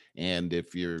 And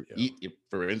Yeah. if,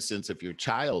 for instance, if your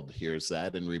child hears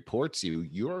that and reports you,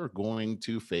 you're going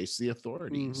to face the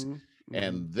authorities. Hmm. Hmm.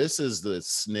 And this is the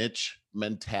snitch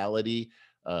mentality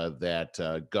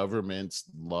that governments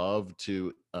love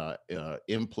to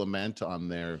implement on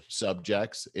their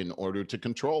subjects in order to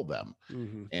control them.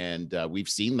 Hmm. And we've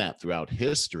seen that throughout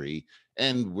history.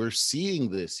 And we're seeing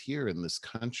this here in this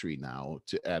country now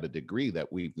to at a degree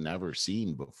that we've never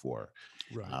seen before.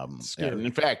 Right. It's And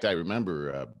in scary. fact, I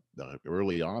remember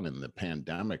early on in the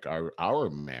pandemic, our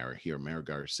mayor here, Mayor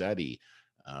Garcetti,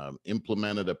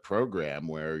 implemented a program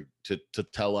where to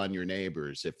tell on your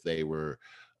neighbors if they were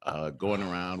going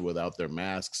around without their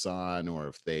masks on, or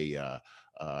if they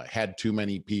had too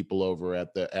many people over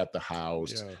at the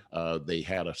house. Yeah. They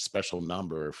had a special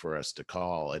number for us to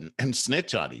call and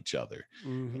snitch on each other,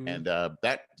 Hmm. and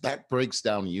that breaks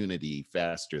down unity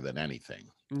faster than anything.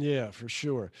 Yeah, for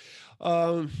sure.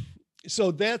 Um,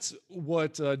 so that's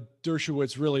what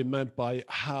Dershowitz really meant by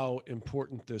how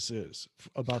important this is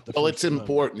about the Well, First it's Amendment.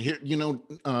 important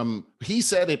here. He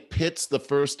said it pits the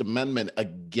First Amendment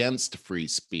against free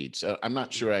speech. I'm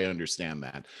not sure I understand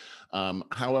that.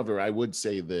 However, I would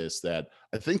say this, that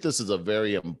I think this is a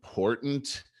very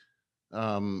important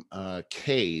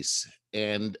case.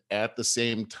 And at the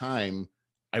same time,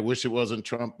 I wish it wasn't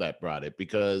Trump that brought it,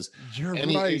 because You're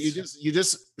any right. you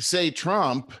just say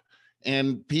Trump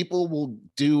and people will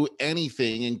do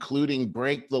anything, including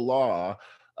break the law.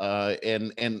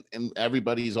 And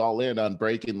everybody's all in on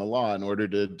breaking the law in order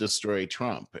to destroy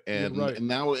Trump. You're And right.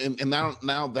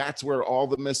 now that's where all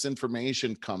the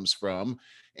misinformation comes from.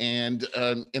 And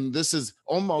this is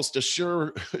almost a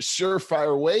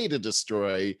surefire way to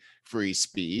destroy free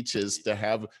speech, is to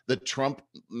have the Trump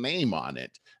name on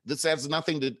it. This has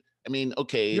nothing to, I mean,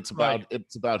 okay, You're right.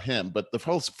 it's about him, but the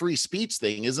whole free speech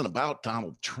thing isn't about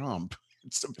Donald Trump.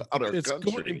 It's about our It's going,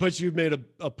 country. but you made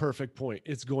a perfect point.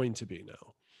 It's going to be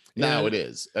now. Now And it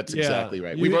is. That's yeah, exactly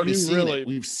right. We've already you seen it. really,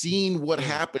 We've seen what yeah.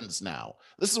 happens now.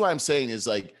 This is what I'm saying is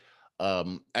like,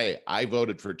 hey, I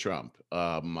voted for Trump.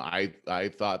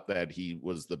 I thought that he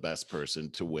was the best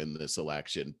person to win this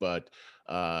election, but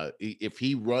if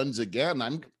he runs again,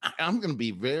 I'm going to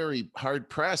be very hard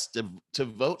pressed to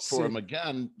vote for See, him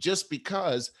again, just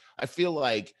because I feel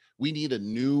like we need a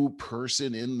new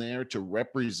person in there to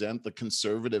represent the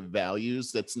conservative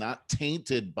values that's not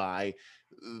tainted by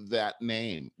that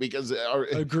name. Because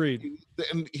agreed.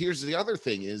 and here's the other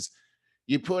thing is,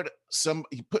 you put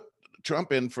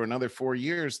Trump in for another 4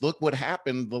 years. Look what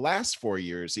happened the last 4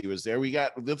 years he was there.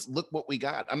 Look what we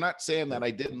got. I'm not saying Yeah. that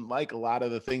I didn't like a lot of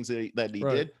the things that he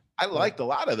Right. did. I Right. liked a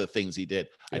lot of the things he did.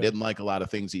 I Yeah. didn't like a lot of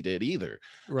things he did either.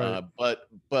 Right.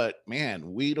 But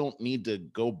man, we don't need to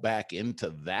go back into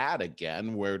that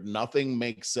again, where nothing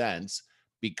makes sense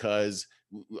because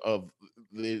of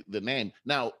the name.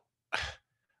 Now,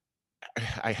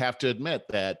 I have to admit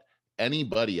that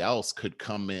anybody else could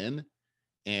come in,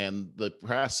 and the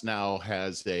press now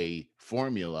has a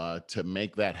formula to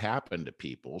make that happen to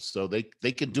people, so they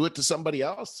could do it to somebody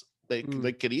else. They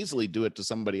Mm. could easily do it to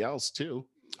somebody else too.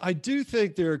 I do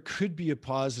think there could be a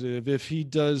positive if he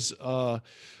does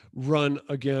run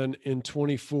again in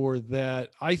 24, that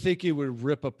I think it would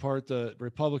rip apart the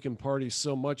Republican Party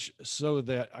so much so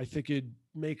that I think it'd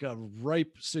make a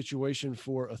ripe situation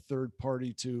for a third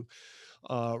party to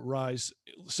rise,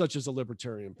 such as a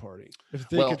Libertarian Party, if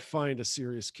they could Well, find a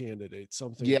serious candidate,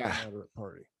 something yeah, moderate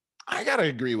party. I gotta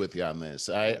agree with you on this.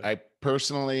 Yeah. I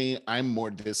personally, I'm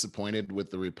more disappointed with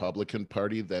the Republican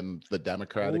Party than the Oh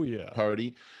Democratic yeah.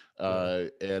 Party, Yeah.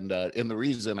 and the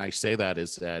reason I say that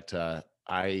is that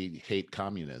I hate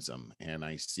communism, and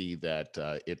I see that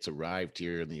it's arrived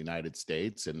here in the United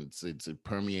States, and it's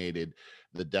permeated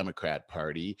the Democrat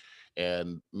Party.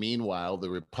 And meanwhile, the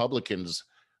Republicans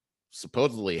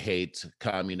supposedly hate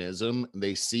communism.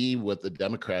 They see what the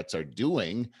Democrats are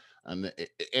doing, and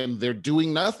they're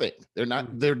doing nothing.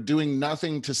 Mhm. They're doing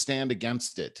nothing to stand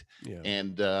against it. Yeah.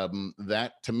 And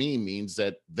that to me means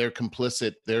that they're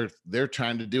complicit. They're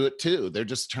trying to do it too. They're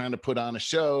just trying to put on a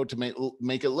show to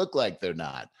make it look like they're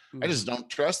not. I just Mhm. don't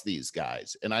trust these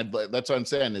guys, and that's what I'm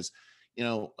saying is, you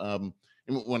know,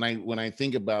 when I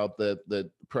think about the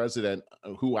president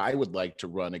who I would like to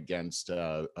run against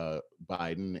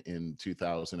Biden in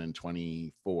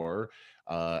 2024,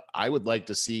 I would like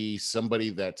to see somebody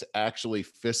that's actually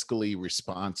fiscally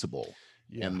responsible,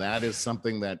 Yeah. and that is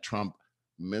something that Trump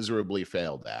miserably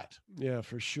failed at. Yeah,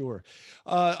 for sure.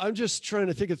 I'm just trying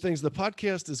to think of things. The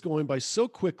podcast is going by so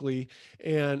quickly,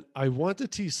 and I want to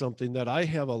tease something that I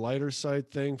have a lighter side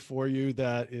thing for you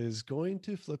that is going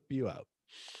to flip you out.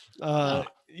 Ah.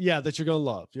 Yeah, that you're going to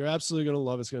love. You're absolutely going to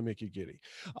love. It's going to make you giddy.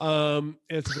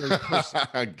 It's very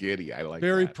personal. Giddy. I like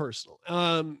Very that. personal.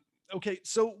 Okay,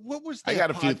 so what was I that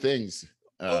got a few things.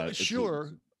 Sure.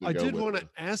 To I go did with want to it.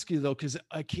 ask you though, because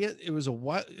I can't. It was a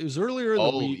while. It was earlier in the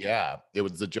Oh week. yeah, it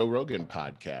was the Joe Rogan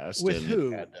podcast, With and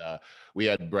who? we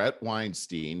had Brett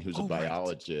Weinstein, who's a Oh, right,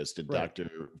 biologist, and right.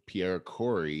 Dr. Pierre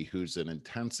Corey, who's an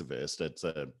intensivist. It's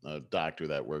a doctor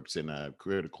that works in a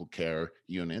critical care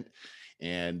unit,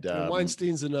 and And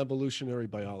Weinstein's an evolutionary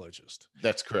biologist.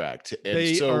 that's correct. And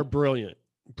They are so brilliant,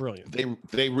 brilliant.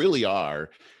 they really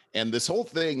are. And this whole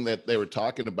thing that they were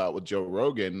talking about with Joe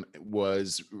Rogan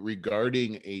was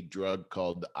regarding a drug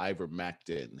called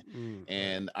ivermectin. Right.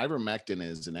 And ivermectin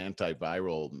is an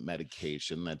antiviral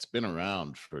medication that's been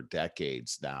around for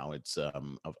decades now. It's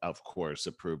of course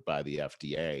approved by the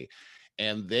FDA.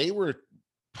 And they were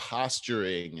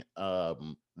posturing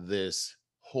this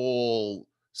whole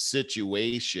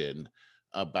situation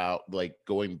about like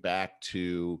going back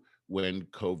to when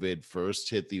COVID first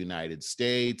hit the United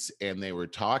States. And they were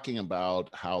talking about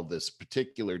how this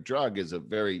particular drug is a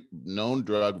very known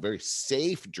drug, very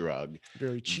safe drug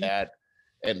Very cheap. that,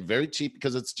 and very cheap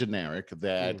because it's generic,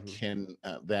 that Mhm.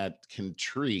 that can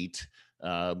treat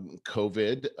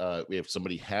COVID if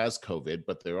somebody has COVID.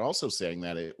 But they're also saying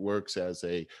that it works as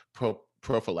a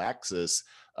prophylaxis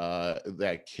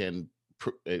that can,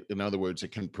 in other words,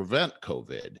 it can prevent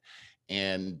COVID.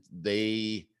 And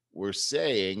they were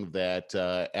saying that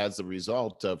as a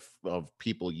result of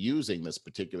people using this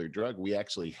particular drug, we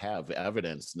actually have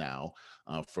evidence now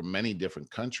from many different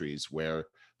countries where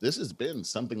this has been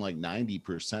something like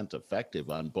 90%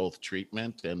 effective on both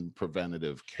treatment and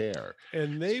preventative care.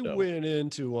 And they So went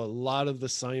into a lot of the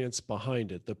science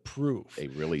behind it, the proof. they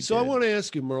really So I did. want to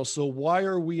ask you, Merle, so why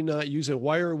are we not using,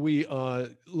 why are we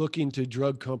looking to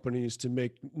drug companies to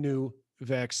make new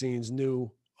vaccines,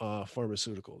 new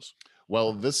pharmaceuticals?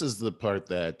 Well, this is the part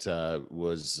that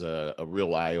was a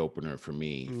real eye opener for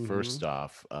me. First Mhm.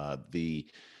 off, the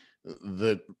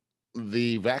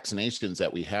the vaccinations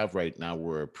that we have right now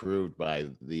were approved by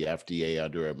the FDA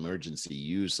under emergency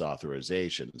use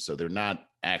authorization, so they're not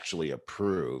actually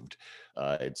approved.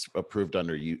 It's approved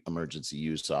under emergency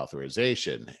use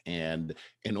authorization, and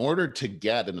in order to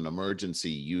get an emergency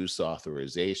use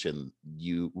authorization,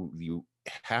 you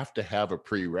have to have a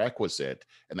prerequisite,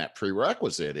 and that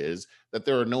prerequisite is that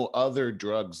there are no other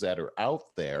drugs that are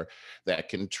out there that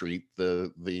can treat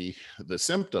the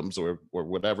symptoms or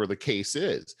whatever the case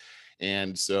is.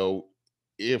 And so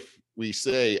if we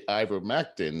say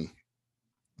ivermectin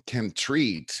can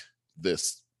treat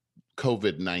this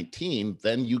COVID-19,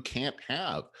 then you can't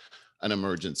have an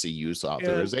emergency use And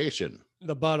authorization.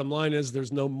 the bottom line is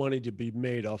there's no money to be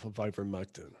made off of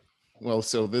ivermectin. Well,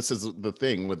 so this is the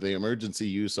thing with the emergency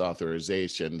use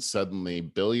authorization. Suddenly,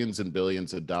 billions and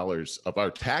billions of dollars of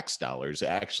our tax dollars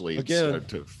actually Again, start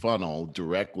to funnel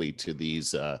directly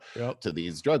yep. to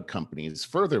these drug companies.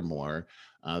 Furthermore,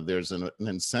 there's an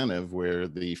incentive where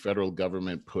the federal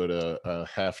government put a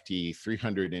hefty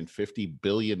 $350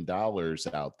 billion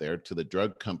out there to the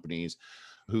drug companies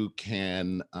who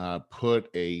can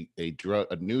put a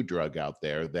new drug out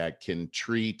there that can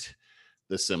treat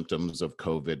the symptoms of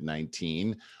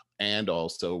COVID-19 and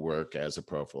also work as a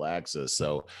prophylaxis.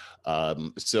 So,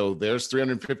 so there's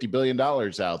 $350 billion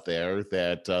out there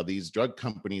that these drug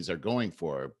companies are going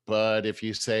for. But if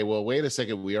you say, well, wait a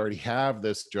second, we already have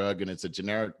this drug and it's a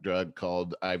generic drug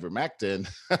called ivermectin.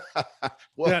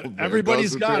 Well, That there goes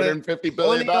everybody's the got it. $350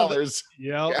 billion. Plenty of it.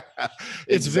 Yep. Yeah,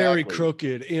 It's very exactly.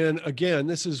 crooked. And again,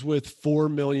 this is with 4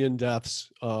 million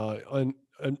deaths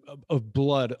of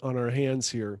blood on our hands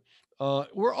here.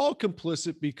 We're all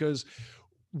complicit because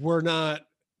we're not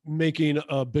making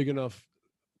a big enough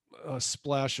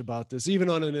splash about this, even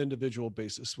on an individual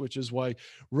basis, which is why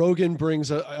Rogan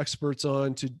brings experts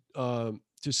on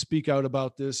to speak out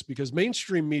about this, because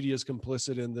mainstream media is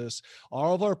complicit in this.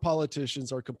 All of our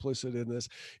politicians are complicit in this.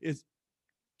 Is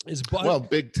Well,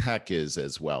 big tech is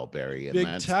as well, Barry, and big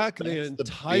tech, the that's the big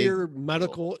entire deal.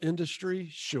 medical industry?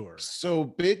 Sure. So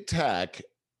big tech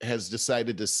has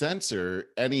decided to censor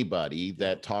anybody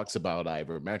that talks about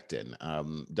ivermectin.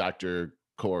 Dr.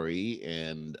 Corey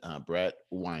and Brett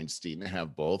Weinstein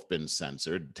have both been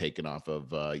censored, taken off of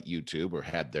YouTube, or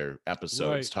had their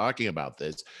episodes Right. talking about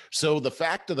this. So the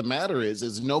fact of the matter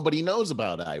is nobody knows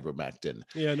about ivermectin,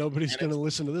 Yeah, nobody's and going to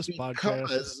listen to this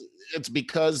podcast.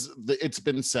 because it's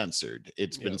been censored.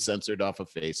 It's Yeah. been censored off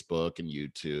of Facebook and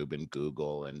YouTube and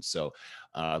Google, and so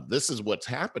this is what's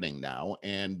happening now.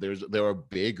 And there are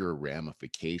bigger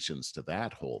ramifications to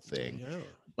that whole thing. Yeah.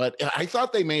 But I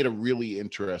thought they made a really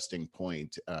interesting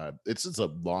point. This is a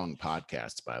long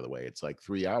podcast, by the way. It's like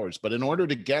 3 hours. But in order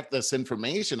to get this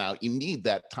information out, you need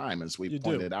that time, as we You do.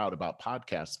 pointed out about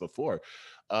podcasts before.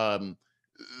 Um,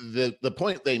 the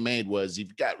point they made was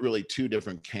you've got really two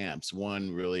different camps.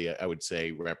 One really, I would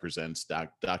say, represents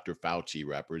Dr. Fauci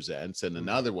represents, and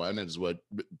another one is what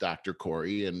Dr.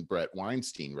 Corey and Brett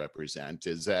Weinstein represent,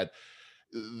 is that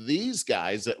these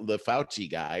guys, the Fauci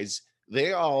guys,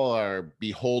 they all are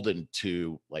beholden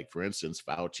to, like, for instance,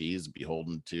 Fauci is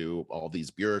beholden to all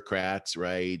these bureaucrats,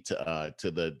 right?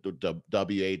 To the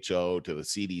WHO, to the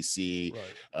CDC,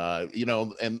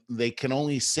 Right. and they can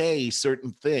only say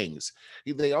certain things.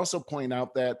 They also point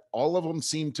out that all of them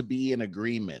seem to be in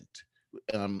agreement.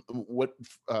 What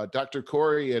Dr.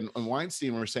 Corey and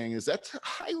Weinstein were saying is that's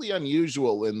highly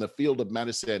unusual in the field of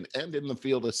medicine and in the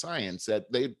field of science, that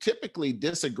they typically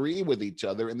disagree with each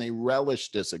other and they relish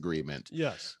disagreement.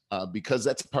 Yes. Because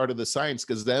that's part of the science,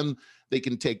 because then they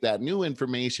can take that new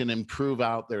information and prove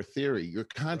out their theory. You're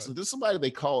constant. This is why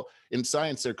they call, in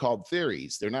science, they're called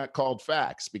theories. They're not called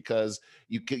facts, because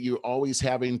you're always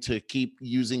having to keep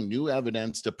using new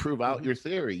evidence to prove out your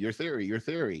theory.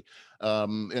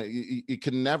 It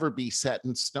can never be set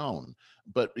in stone.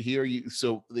 But here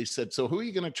so they said, so who are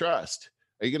you going to trust?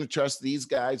 Are you going to trust these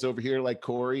guys over here like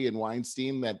Corey and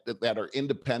Weinstein that are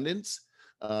independents?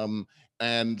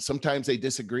 And sometimes they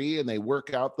disagree and they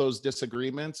work out those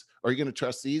disagreements. Or are you going to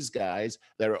trust these guys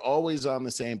that are always on the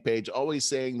same page, always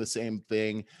saying the same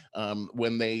thing?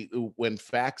 When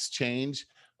facts change,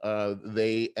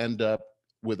 they end up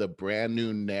with a brand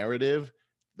new narrative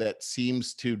that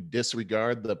seems to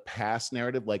disregard the past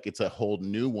narrative, like it's a whole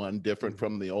new one, different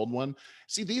from the old one.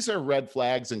 See, these are red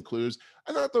flags and clues.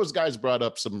 I thought those guys brought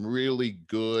up some really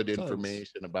good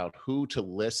information about who to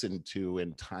listen to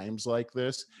in times like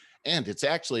this. And it's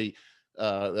actually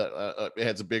it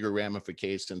has bigger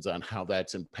ramifications on how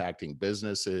that's impacting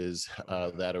businesses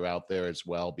that are out there as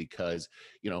well, because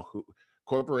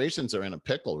corporations are in a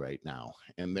pickle right now,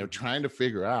 and they're trying to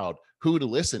figure out who to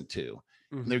listen to.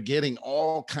 And they're getting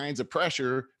all kinds of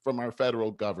pressure from our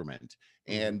federal government,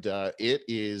 and it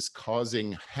is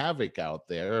causing havoc out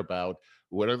there about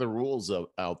what are the rules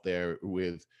out there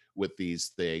with these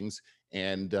things.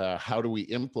 And how do we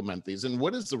implement these, and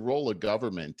what is the role of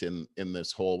government in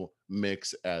this whole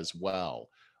mix as well?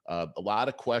 A lot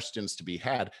of questions to be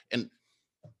had. And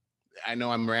I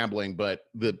know I'm rambling, but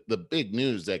the big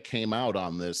news that came out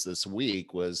on this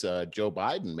week was Joe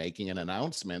Biden making an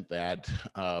announcement that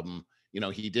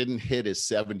he didn't hit his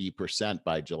 70%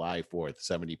 by July 4th,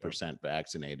 70%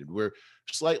 vaccinated. We're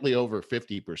slightly over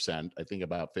 50%. I think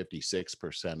about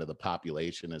 56% of the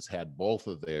population has had both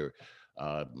of their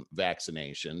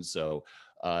vaccinations. So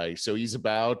he's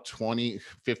about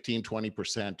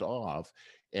 20% off.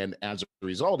 And as a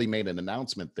result, he made an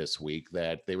announcement this week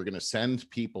that they were going to send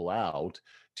people out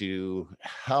to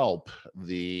help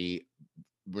the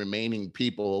remaining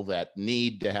people that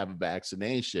need to have a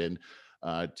vaccination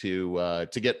to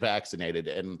get vaccinated.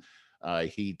 And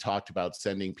he talked about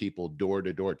sending people door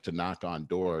to door to knock on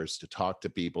doors to talk to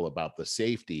people about the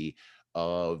safety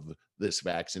of this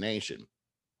vaccination.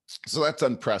 So that's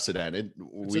unprecedented.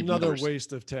 It's another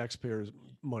waste of taxpayers'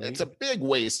 money. It's a big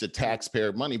waste of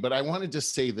taxpayer money. But I wanted to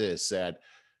say this, that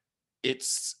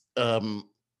it's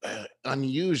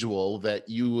unusual that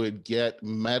you would get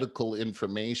medical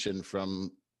information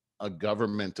from a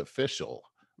government official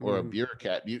or a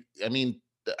bureaucrat.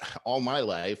 All my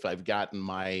life, I've gotten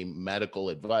my medical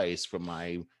advice from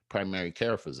my primary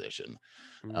care physician.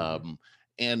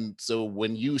 And so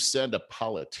when you send a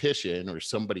politician or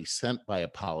somebody sent by a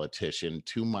politician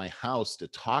to my house to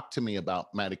talk to me about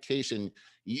medication,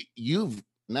 you've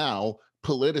now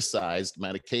politicized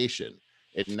medication,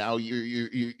 and now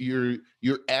you're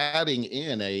adding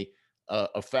in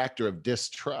a factor of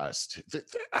distrust.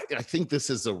 I think this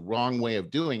is a wrong way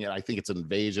of doing it. I think it's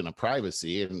invasion of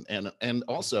privacy, and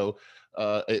also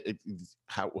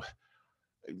how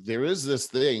there is this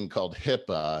thing called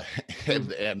HIPAA,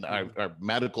 Mhm, and mhm, our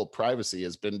medical privacy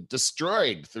has been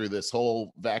destroyed through this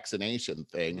whole vaccination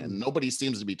thing, and mhm. nobody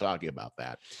seems to be talking about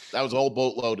that. That was a whole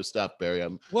boatload of stuff, Barry.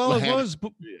 I'm Well, it handing was,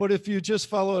 it but if you just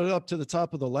follow it up to the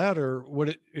top of the ladder, what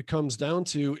it comes down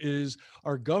to is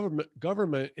our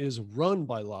government is run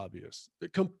by lobbyists. They're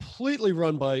completely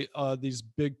run by these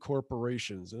big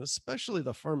corporations, and especially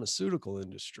the pharmaceutical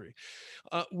industry.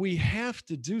 We have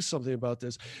to do something about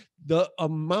this. The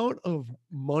amount of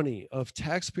money of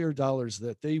taxpayer dollars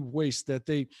that they waste, that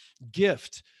they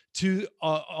gift to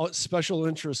special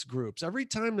interest groups every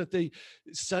time that they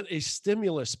sent a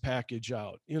stimulus package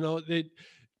out, they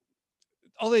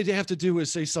all they have to do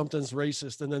is say something's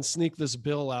racist and then sneak this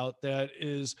bill out that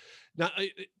is not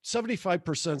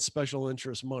 75% special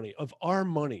interest money of our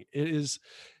money.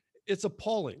 It's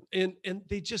appalling, and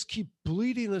they just keep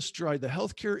bleeding us dry. The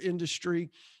healthcare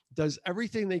industry does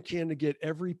everything they can to get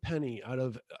every penny out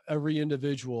of every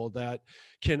individual that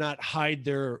cannot hide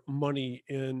their money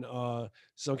in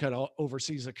some kind of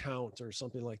overseas account or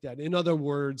something like that. In other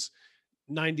words,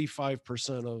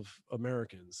 95% of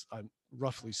Americans, I'm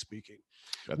roughly speaking.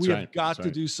 That's We have right. That's got to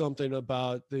right. do something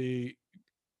about the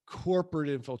corporate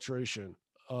infiltration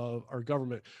of our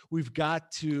government. We've got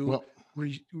to Well,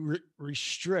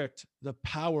 restrict the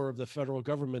power of the federal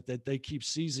government that they keep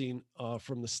seizing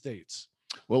from the states.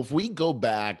 well, if we go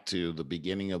back to the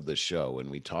beginning of the show and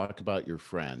we talk about your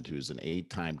friend who's an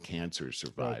 8-time cancer Right.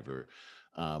 survivor,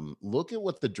 look at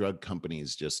what the drug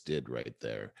companies just did right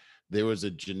there. There was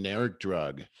a generic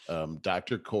drug.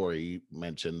 Dr. Corey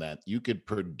mentioned that you could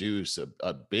produce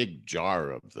a big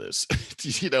jar of this,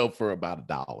 for about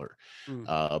 $1. Mm.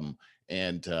 Um,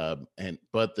 and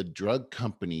but the drug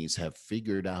companies have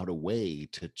figured out a way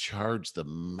to charge the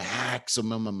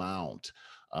maximum amount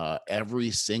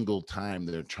every single time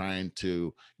they're trying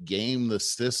to game the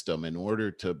system in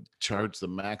order to charge the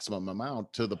maximum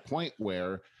amount, to the point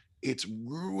where it's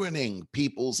ruining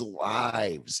people's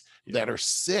lives Yeah. that are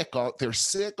sick. They're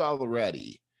sick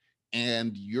already.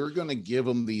 And you're going to give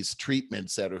them these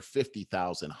treatments that are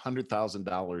 $50,000,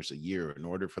 $100,000 a year in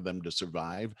order for them to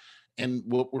survive. And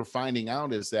what we're finding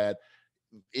out is that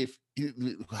if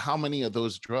how many of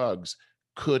those drugs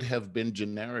could have been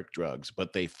generic drugs,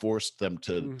 but they forced them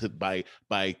to Mhm.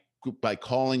 by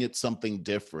calling it something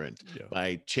different, Yeah.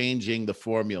 by changing the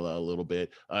formula a little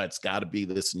bit. It's got to be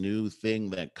this new thing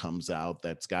that comes out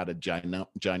that's got a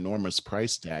ginormous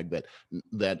price tag,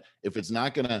 that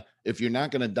if you're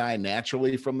not gonna die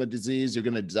naturally from the disease, you're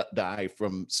gonna die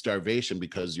from starvation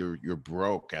because you're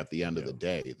broke at the end of Yeah. the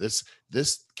day.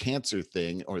 This cancer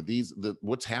thing, or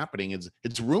what's happening is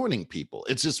it's ruining people.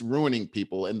 It's just ruining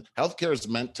people, and healthcare is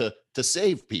meant to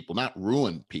save people, not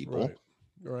ruin people. Right.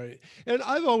 Right. And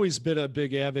I've always been a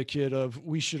big advocate of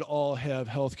we should all have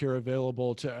healthcare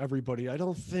available to everybody. I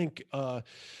don't think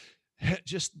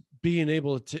just being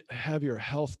able to have your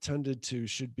health tended to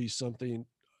should be something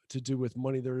to do with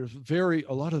money. There's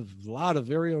a lot of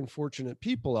very unfortunate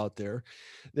people out there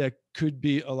that could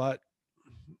be a lot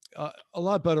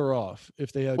better off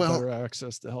if they had better Well,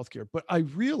 access to healthcare. But I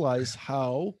realize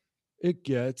how it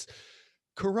gets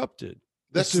corrupted as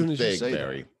that's the soon as you thing, say that.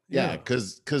 Barry. Yeah, Yeah.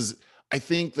 because I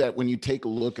think that when you take a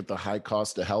look at the high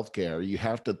cost of healthcare, you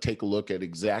have to take a look at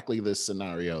exactly this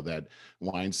scenario that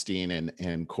Weinstein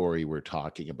and Corey were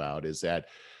talking about, is that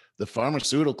the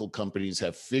pharmaceutical companies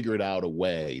have figured out a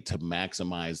way to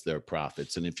maximize their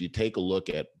profits. And if you take a look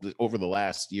at over the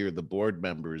last year, the board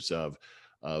members of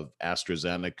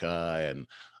AstraZeneca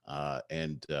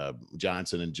and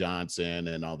Johnson and Johnson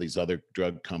and all these other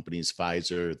drug companies,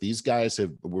 Pfizer. These guys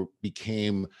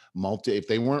became multi. If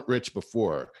they weren't rich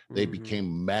before, they Mhm.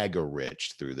 became mega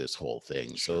rich through this whole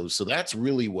thing. Sure. So that's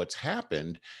really what's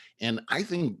happened. And I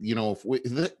think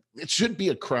it should be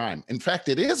a crime. In fact,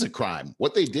 it is a crime.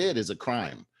 What they did is a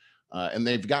crime. And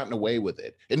they've gotten away with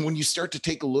it. And when you start to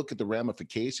take a look at the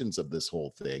ramifications of this whole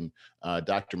thing,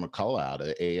 Dr. McCullough out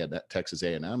of Texas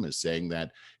A&M is saying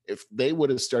that if they would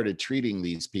have started treating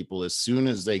these people as soon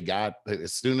as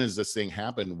this thing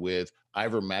happened with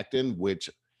ivermectin, which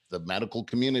the medical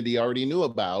community already knew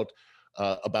about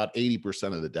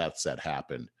 80% of the deaths that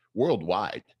happened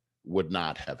worldwide would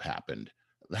not have happened.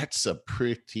 That's a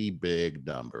pretty big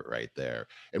number right there.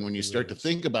 And when you It start to is.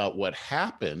 think about what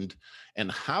happened and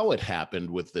how it happened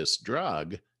with this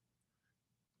drug,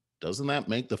 doesn't that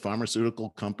make the pharmaceutical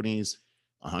companies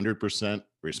 100%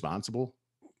 responsible?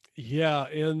 Yeah,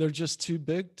 and they're just too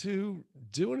big to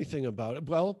do anything about it.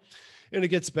 Well, and it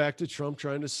gets back to Trump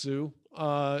trying to sue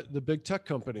the big tech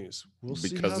companies. We'll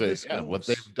see Because how this yeah, what goes.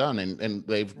 they've done, and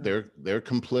Yeah. they're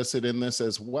complicit in this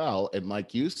as well. And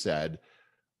like you said,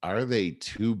 are they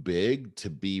too big to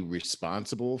be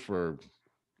responsible for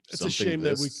It's a something shame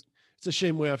that we this? it's a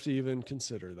shame we have to even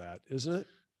consider that, isn't it?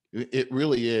 It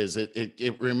really is.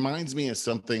 It reminds me of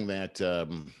something that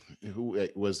who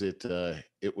was it?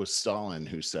 It was Stalin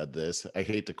who said this. I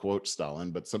hate to quote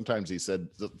Stalin, but sometimes he said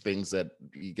things that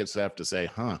he gets to have to say,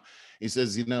 "Huh?" He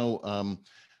says,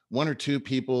 one or two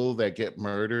people that get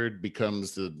murdered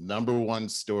becomes the number one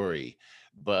story,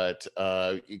 but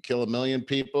you kill a million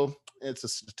people, it's a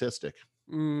statistic.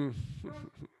 Mm.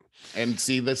 And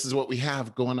see, this is what we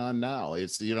have going on now.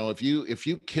 It's, if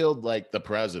you killed like the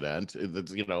president,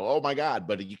 oh my God,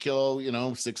 but you kill,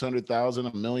 600,000,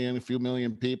 a million, a few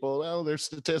million people. Well, there's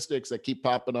statistics that keep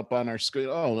popping up on our screen.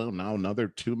 Oh, well, now another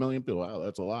 2 million people. Wow,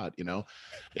 that's a lot.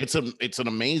 It's an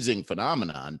amazing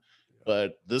phenomenon.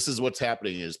 But this is what's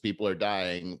happening is people are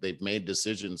dying. They've made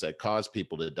decisions that cause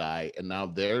people to die. And now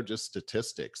they're just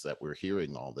statistics that we're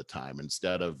hearing all the time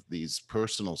instead of these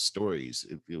personal stories.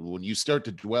 When you start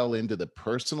to dwell into the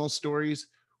personal stories,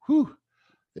 whew,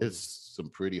 it's some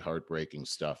pretty heartbreaking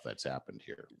stuff that's happened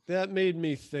here. That made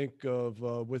me think of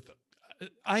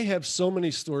I have so many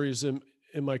stories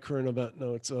in my current event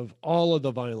notes of all of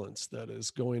the violence that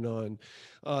is going on.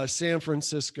 San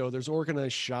Francisco, there's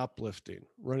organized shoplifting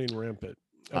running rampant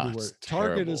everywhere. It's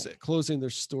Target is terrible. closing their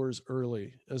stores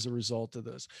early as a result of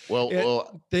this. Well, And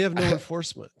well, they have no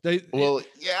enforcement.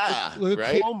 yeah, Look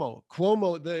at right.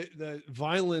 Cuomo, the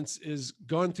violence is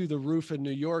gone through the roof in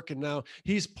New York, and now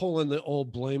he's pulling the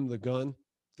old blame the gun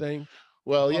thing.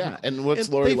 Well, Public, yeah. And what's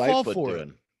and Lori they fall Lightfoot for it.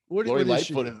 doing? Lori What is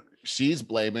she Lightfoot,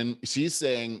 doing? she's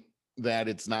saying that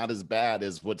it's not as bad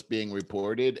as what's being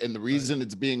reported. And the Right. reason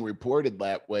it's being reported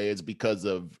that way is because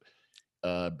of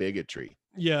bigotry.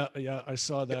 Yeah, yeah, I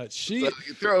saw that. So She you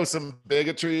throw some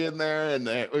bigotry in there, and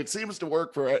it seems to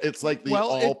work for it. It's like the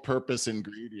well, it all-purpose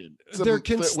ingredient. their What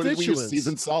did we use? constituents.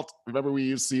 Seasoned salt. Remember, we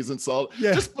used seasoned salt.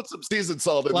 Yeah, Just put some seasoned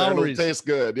salt in there, and it'll Lowry's, taste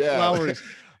good. Yeah, Lowry's.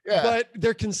 yeah. But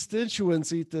their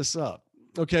constituents eat this up.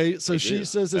 Okay, so They she do.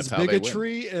 says it's That's how they win.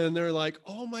 bigotry, and they're like,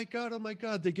 oh my God,"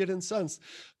 they get incensed.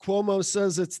 Cuomo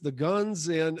says it's the guns,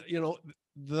 and Well,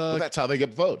 the that's how they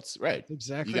get votes, right? You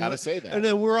exactly got to right. say And that.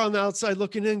 then we're on the outside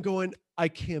looking in, going, I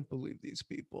can't believe these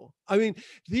people. I mean,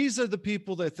 these are the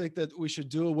people that think that we should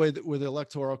do away with the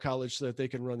electoral college so that they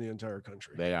can run the entire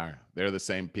country. They are. They're the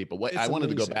same people. What I It's wanted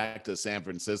to go amazing. back to San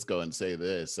Francisco and say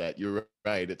this, that you're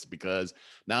right. It's because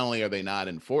not only are they're not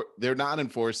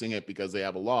enforcing it because they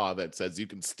have a law that says you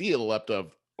can steal up to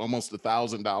almost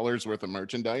 $1,000 worth of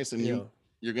merchandise and Yeah.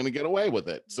 you're going to get away with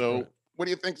it. Right. So what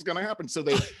do you think is going to happen? So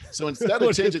instead of What do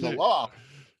you changing the think? law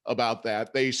about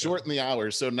that, they Yeah. shorten the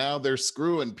hours. So now they're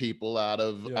screwing people Yeah.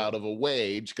 out of a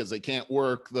wage because they can't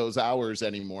work those hours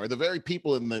anymore. The very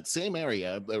people in that same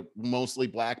area that mostly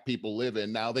black people live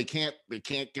in now, they can't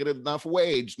get enough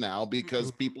wage now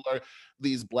because Mm-mm. people are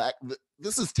these black.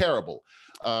 This is terrible.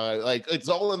 Like it's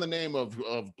all in the name of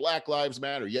Black Lives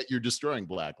Matter, yet you're destroying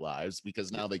Black lives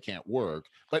because Yeah. now they can't work.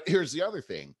 But here's the other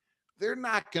thing: they're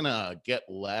not gonna get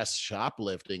less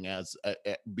shoplifting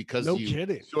because No you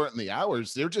kidding. shorten the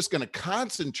hours. They're just going to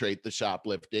concentrate the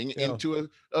shoplifting Yeah. into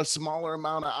a smaller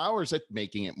amount of hours, at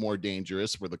making it more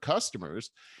dangerous for the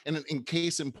customers. And in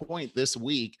case in point, this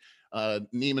week,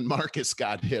 Neiman Marcus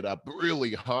got hit up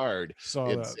really hard Saw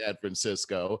in that. San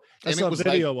Francisco, I and saw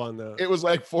video on that. it was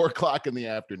like 4 o'clock in the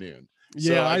afternoon.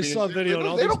 So Yeah, I I mean, saw video and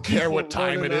all they these don't care people what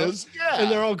time it running out, is.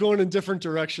 and they're Yeah. all going in different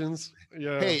directions.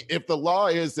 Yeah. Hey, if the law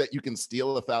is that you can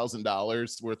steal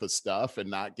 $1,000 worth of stuff and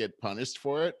not get punished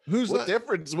for it, Who's what not?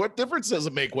 difference? What difference does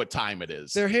it make what time it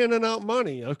is? They're handing out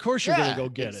money. Of course you're gonna Yeah, go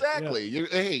get it. Yeah. exactly.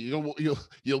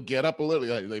 You'll get up a little.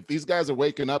 Like, if these guys are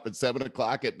waking up at 7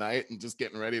 o'clock at night and just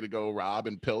getting ready to go rob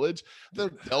and pillage,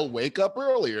 they'll wake up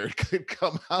earlier,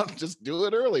 come out and just do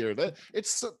it earlier.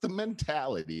 It's the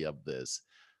mentality of this.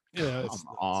 Yeah, Come it's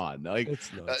nuts. on, like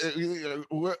It's nuts.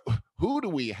 who do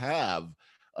we have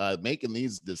making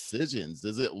these decisions?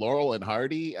 Is it Laurel and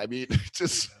Hardy? I mean, it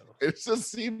just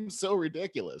seems so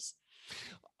ridiculous.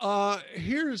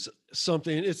 Here's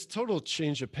something. It's total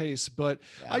change of pace, but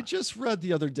I Yeah, just read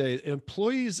the other day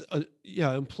employees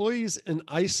in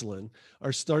Iceland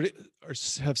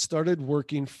have started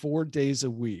working 4 days a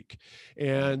week,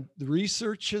 and the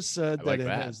research has said I that like it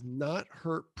that. has not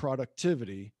hurt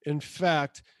productivity. In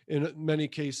fact, in many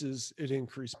cases, it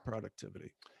increased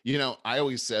productivity. I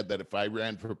always said that if I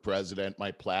ran for president,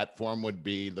 my platform would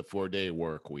be the 4-day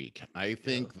work week. I Yeah.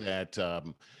 think that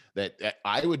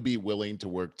I would be willing to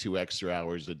work 2 extra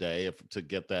hours a day to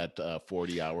get that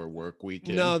 40-hour work week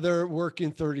in. No, they're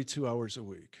working 32 hours a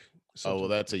week. Oh, well, Something like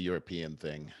that's a European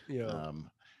thing. yeah. Um,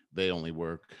 they only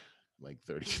work like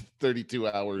 30, 32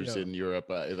 hours Yeah. in Europe.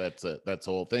 That's a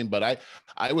whole thing. But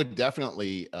I would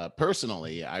definitely,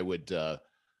 personally, I would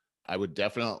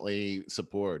definitely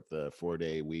support the 4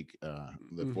 day week, Hmm.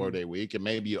 and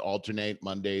maybe you alternate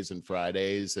Mondays and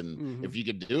Fridays. And Hmm. if you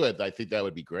could do it, I think that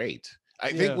would be great. I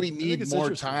think Yeah, we I think need it's more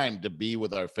interesting. time to be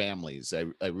with our families.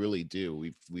 I really do.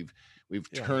 We've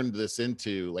Yeah. turned this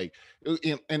into like,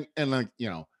 and like,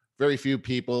 very few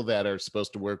people that are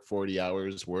supposed to work 40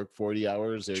 hours, or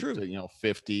True.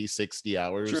 50, 60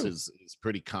 hours True. is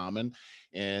pretty common.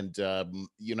 And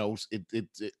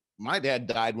my dad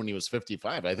died when he was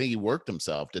 55. I think he worked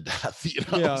himself to death,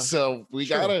 Yeah. so True. we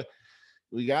gotta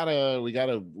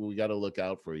look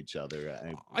out for each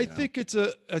other. I think it's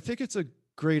a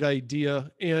great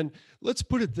idea. And let's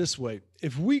put it this way.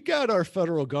 If we got our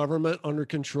federal government under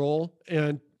control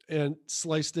and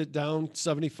sliced it down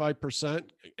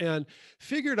 75% and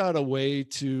figured out a way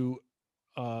to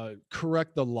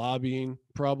correct the lobbying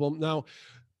problem. Now,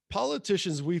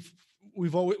 politicians, we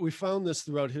found this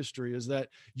throughout history, is that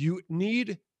you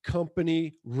need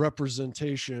company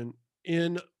representation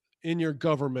in in your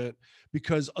government,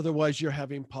 because otherwise you're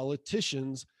having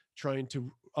politicians trying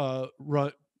to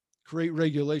run create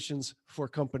regulations for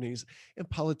companies, and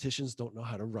politicians don't know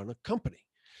how to run a company.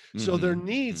 So there Mhm,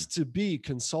 needs mhm. to be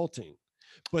consulting,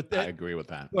 but I that agree with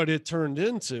that. but it turned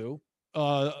into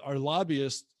our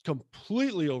lobbyists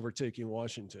completely overtaking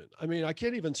Washington. I mean, I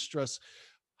can't even stress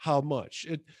how much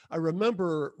it. I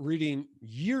remember reading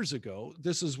years ago.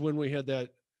 This is when we had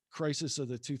that crisis of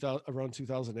the 2000, around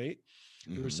 2008,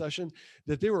 the Mhm. recession.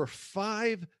 That there were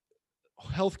 5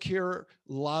 healthcare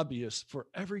lobbyists for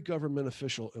every government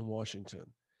official in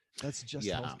Washington. That's just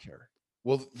Yeah. healthcare.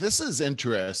 Well, this is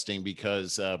interesting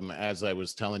because, as I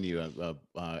was telling you,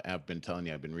 I've been telling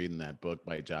you, I've been reading that book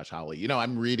by Josh Hawley.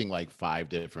 I'm reading like 5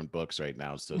 different books right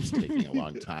now, so it's taking a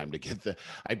long time to get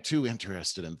I'm too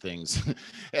interested in things.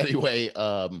 Anyway,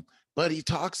 but he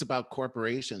talks about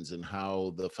corporations and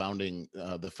how the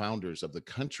founders of the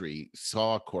country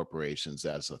saw corporations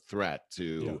as a threat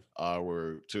Yeah.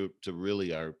 to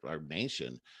really our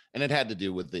nation, and it had to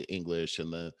do with the English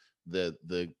and the the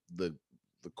the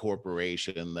the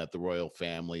corporation that the royal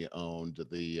family owned,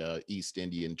 the East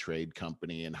Indian Trade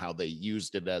Company, and how they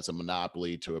used it as a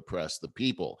monopoly to oppress the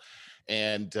people.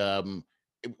 And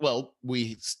well,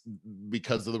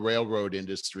 because of the railroad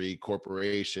industry,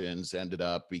 corporations ended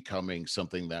up becoming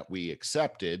something that we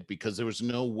accepted because there was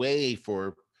no way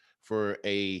for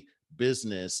a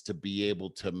business to be able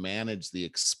to manage the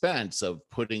expense of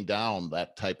putting down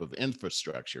that type of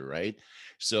infrastructure, right?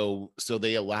 So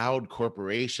they allowed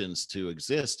corporations to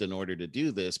exist in order to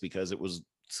do this because it was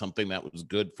something that was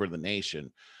good for the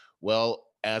nation. Well,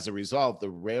 as a result, the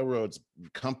railroads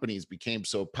companies became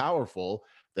so powerful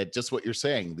that, just what you're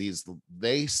saying,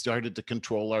 they started to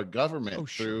control our Oh, government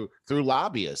sure. through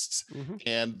lobbyists. Hmm.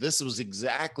 And this was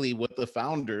exactly what the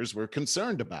founders were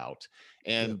concerned about.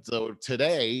 Yeah. And so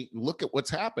today, look at what's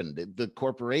happened. The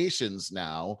corporations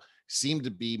now seem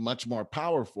to be much more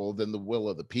powerful than the will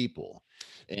of the people.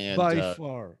 And By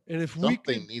far. And if we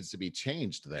something could needs to be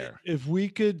changed there. if we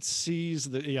could seize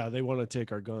the, yeah, they want to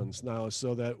take our guns now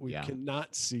so that we Yeah.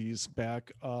 cannot seize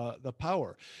back the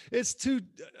power. It's too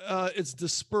it's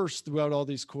dispersed throughout all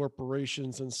these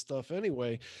corporations and stuff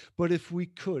anyway. But if we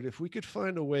could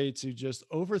find a way to just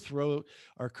overthrow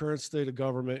our current state of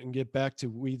government and get back to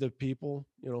we the people,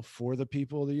 for the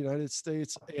people of the United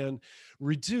States, and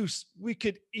we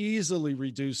could easily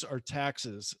reduce our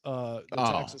taxes, the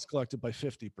Oh, taxes collected by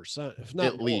 50%, if not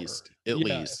at more. least, at Yeah,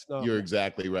 if least. not You're more.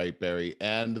 exactly right, Barry.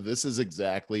 And this is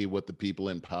exactly what the people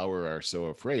in power are so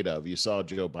afraid of. You saw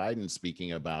Joe Biden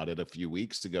speaking about it a few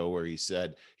weeks ago, where he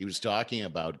said he was talking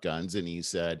about guns, and he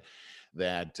said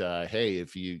that, hey,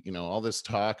 if all this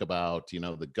talk about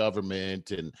the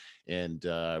government and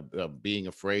being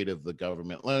afraid of the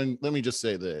government, let me just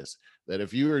say this, that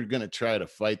if you were going to try to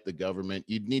fight the government,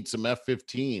 you'd need some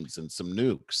F-15s and some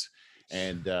nukes.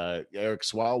 And Eric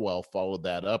Swalwell followed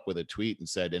that up with a tweet and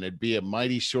said, and it'd be a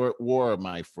mighty short war,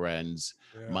 my friends.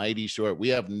 Yeah. Mighty short. We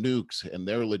have nukes and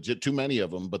they're legit, too many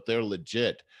of them, but they're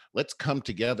legit. Let's come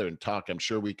together and talk. I'm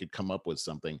sure we could come up with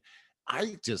something.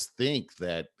 I just think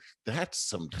that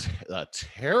that's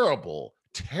terrible,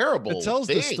 It terrible tells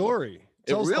the thing. story. It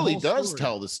It tells the really whole does story.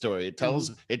 tell the story.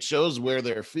 Mhm. It shows where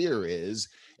their fear is.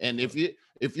 And Yeah.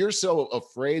 if you're so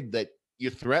afraid that you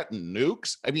threaten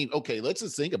nukes, I mean, okay, let's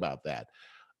just think about that.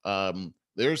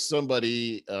 There's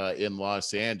somebody in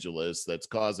Los Angeles that's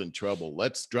causing trouble.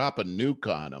 Let's drop a nuke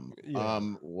on them. Yeah.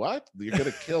 What? You're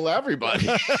gonna kill everybody.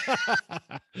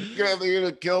 You're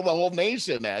gonna kill the whole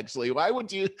nation. Actually, why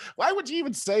would you? Why would you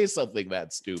even say something that I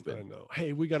stupid? know.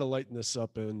 Hey, we got to lighten this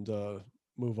up and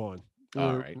move on.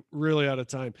 All We're right. really out of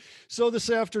time. So this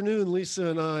afternoon, Lisa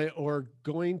and I are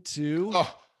going to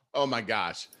Oh, oh my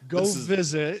gosh. go This is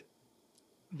visit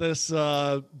this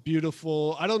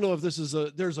beautiful. I don't know if this is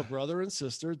a. There's a brother and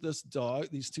sister. This dog.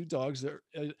 These two dogs. They're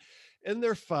in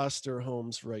their foster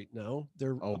homes right now.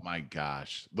 oh my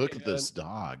gosh. Look at And this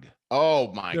dog.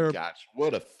 Oh my they're gosh.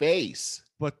 What a face.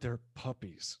 but they're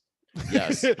puppies.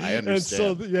 Yes, I And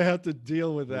so understand. you have to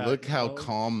deal with that. Look how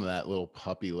calm that little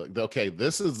puppy look. Okay,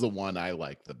 this is the one I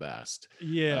like the best.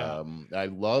 Yeah. I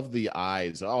love the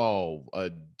eyes. Oh,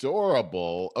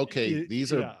 adorable. Okay,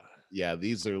 these are Yeah. yeah,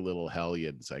 these are little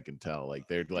hellions, I can tell. Like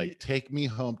they're Y- like, take me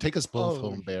home, take us both Oh,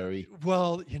 home, Barry.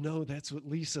 well, that's what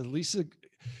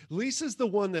Lisa's the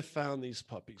one that found these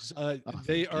puppies. Oh, they're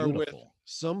They are with beautiful.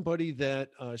 somebody that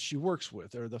she works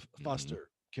with, or the Mhm. foster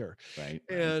care. Right,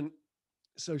 right. And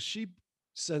so she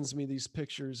sends me these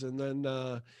pictures, and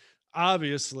then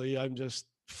obviously I'm just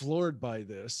floored by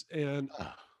this.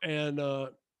 Ah, And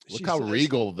look she how says,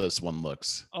 regal this one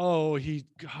looks. "Oh,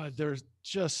 God, they're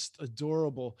just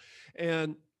adorable."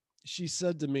 And she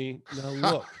said to me, "Now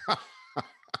look."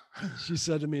 She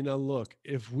said to me, "Now look,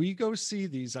 if we go see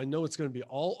these, I know it's going to be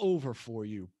all over for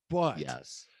you, but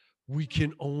Yes. we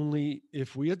can only,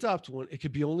 if we adopt one, it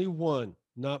could be only one,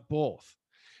 not both."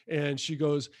 And she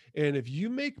goes, "And if you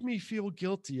make me feel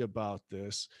guilty about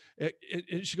this," and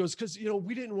she goes, "because,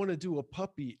 we didn't want to do a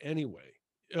puppy anyway.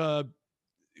 Uh,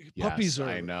 Yes, Puppies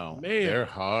I are, know. They're man."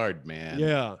 hard, man.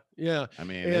 Yeah. Yeah. I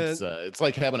mean, And it's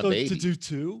like having a so to baby. do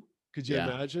two, could you Yeah.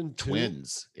 imagine two?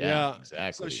 Twins. Yeah, Yeah. So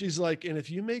exactly. she's like, "And if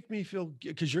you make me feel,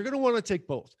 because you're going to want to take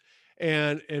both,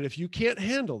 and if you can't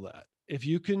handle that, if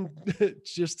you can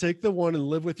just take the one and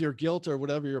live with your guilt or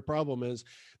whatever your problem is,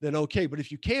 then okay. But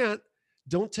if you can't,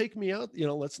 don't take me out.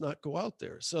 Let's not go out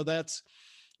there." So that's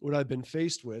what I've been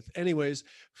faced with. Anyways,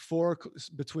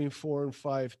 between 4 and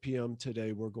 5 p.m.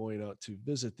 today, we're going out to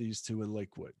visit these two in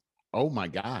Lakewood. Oh my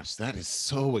gosh, that is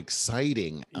so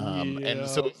exciting. And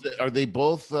so Yeah. are they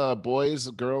both boys,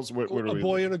 girls? What are A we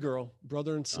boy and looking? a girl,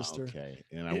 brother and Oh, sister. okay.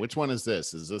 It, Which one is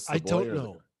this? Is this I the boy don't or the know.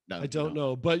 girl? No, I you don't don't.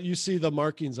 know, but you see the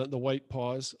markings on the white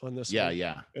paws on this Yeah, one,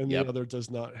 yeah. and the Yep. other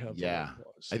does not have the white Yeah. I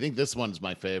paws. think this one's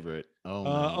my favorite. Oh no,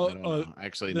 Oh, I don't know.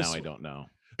 Actually, now this I one. don't know.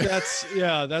 That's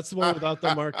the one without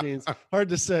the markings. Hard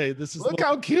to say. This is the Look one.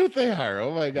 how cute they are.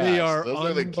 Oh my They gosh. are Those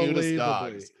are the cutest unbelievably,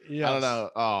 dogs. I don't yes. know.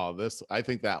 Oh, I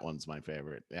think that one's my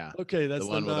favorite. Yeah. Okay, The that's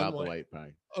the one without the non-white. white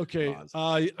pie Okay, paws.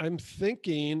 I'm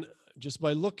thinking, just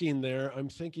by looking there, I'm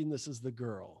thinking this is the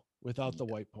girl without the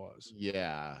white paws.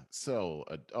 Yeah. So,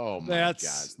 oh my gosh.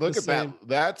 That's the Look at that. same.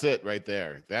 That's it right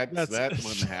there. That's That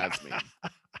one has me.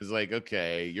 It's like,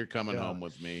 okay, you're coming yeah. home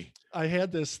with me. I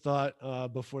had this thought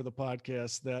before the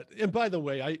podcast that, and by the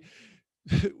way,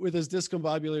 with as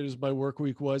discombobulated as my work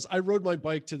week was, I rode my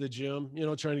bike to the gym,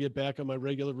 trying to get back on my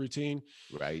regular routine.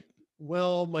 Right.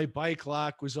 Well, my bike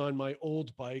lock was on my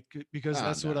old bike because Oh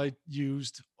that's what no. I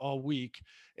used all week.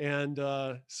 And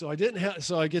so I didn't have,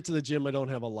 so I get to the gym, I don't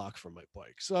have a lock for my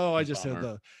bike. So I just had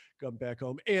Bummer. to come back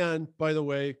home. And by the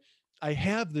way, I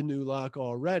have the new lock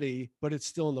already, but it's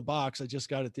still in the box. I just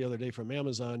got it the other day from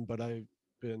Amazon, but I've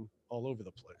been all over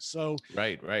the place. So,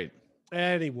 Right, right.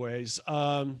 anyways,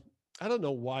 I don't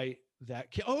know why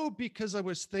because I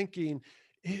was thinking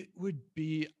it would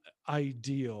be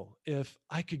ideal if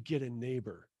I could get a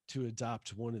neighbor to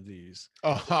adopt one of these,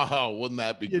 Oh, wouldn't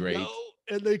that be you know, great?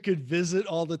 and they could visit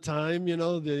all the time,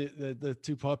 the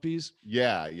two puppies.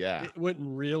 Yeah, yeah. It wouldn't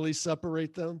really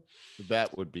separate them.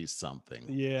 That would be something.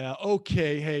 Yeah.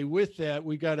 Okay. Hey, with that,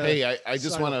 we gotta Hey, I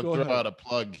just sign want off. to Go throw ahead. out a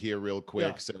plug here real Yeah.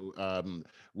 quick. So,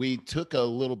 we took a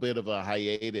little bit of a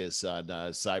hiatus on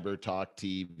Cyber Talk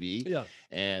TV, Yeah.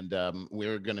 and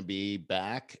we're going to be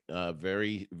back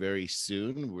very, very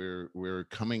soon. We're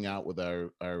coming out with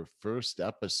our first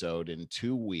episode in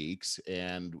 2 weeks,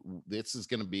 and this is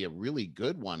going to be a really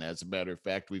good one. As a matter of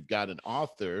fact, we've got an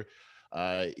author.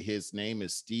 His name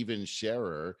is Stephen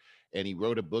Scherer, and he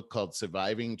wrote a book called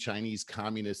Surviving Chinese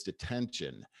Communist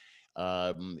Attention.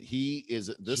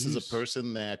 This is a Jeez.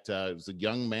 person that was a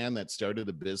young man that started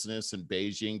a business in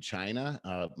Beijing, China,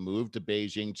 moved to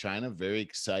Beijing, China, very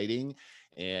exciting,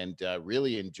 and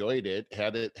really enjoyed it.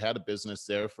 Had a business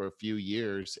there for a few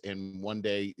years, and one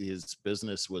day his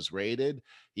business was raided.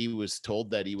 He was told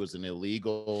that he was an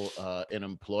illegal an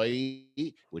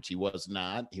employee, which he was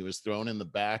not. He was thrown in the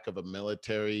back of a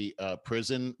military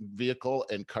prison vehicle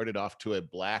and carted off to a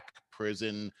black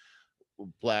prison.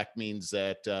 Black means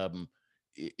that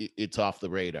it's off the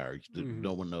radar. Mhm.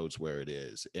 No one knows where it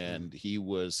is. Mhm. And he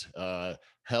was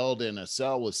held in a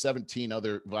cell with 17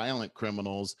 other violent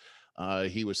criminals.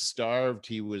 He was starved.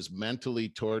 He was mentally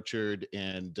tortured,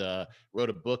 and wrote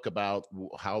a book about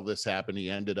how this happened. He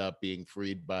ended up being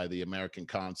freed by the American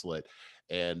consulate,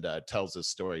 and tells his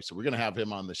story. So we're going to have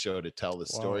him on the show to tell the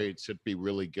Wow. story. It should be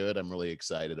really good. I'm really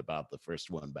excited about the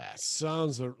first one back.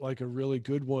 Sounds like a really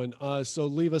good one. So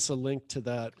leave us a link to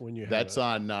that when you have That's it.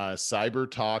 on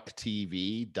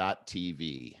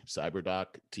cybertalktv.tv,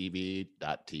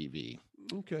 cybertalktv.tv.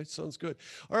 Okay, sounds good.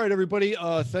 All right, everybody.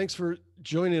 Thanks for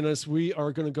joining us. We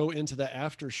are going to go into the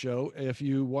after show. If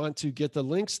you want to get the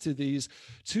links to these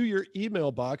to your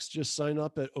email box, just sign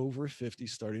up at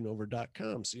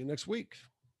over50startingover.com. See you next week.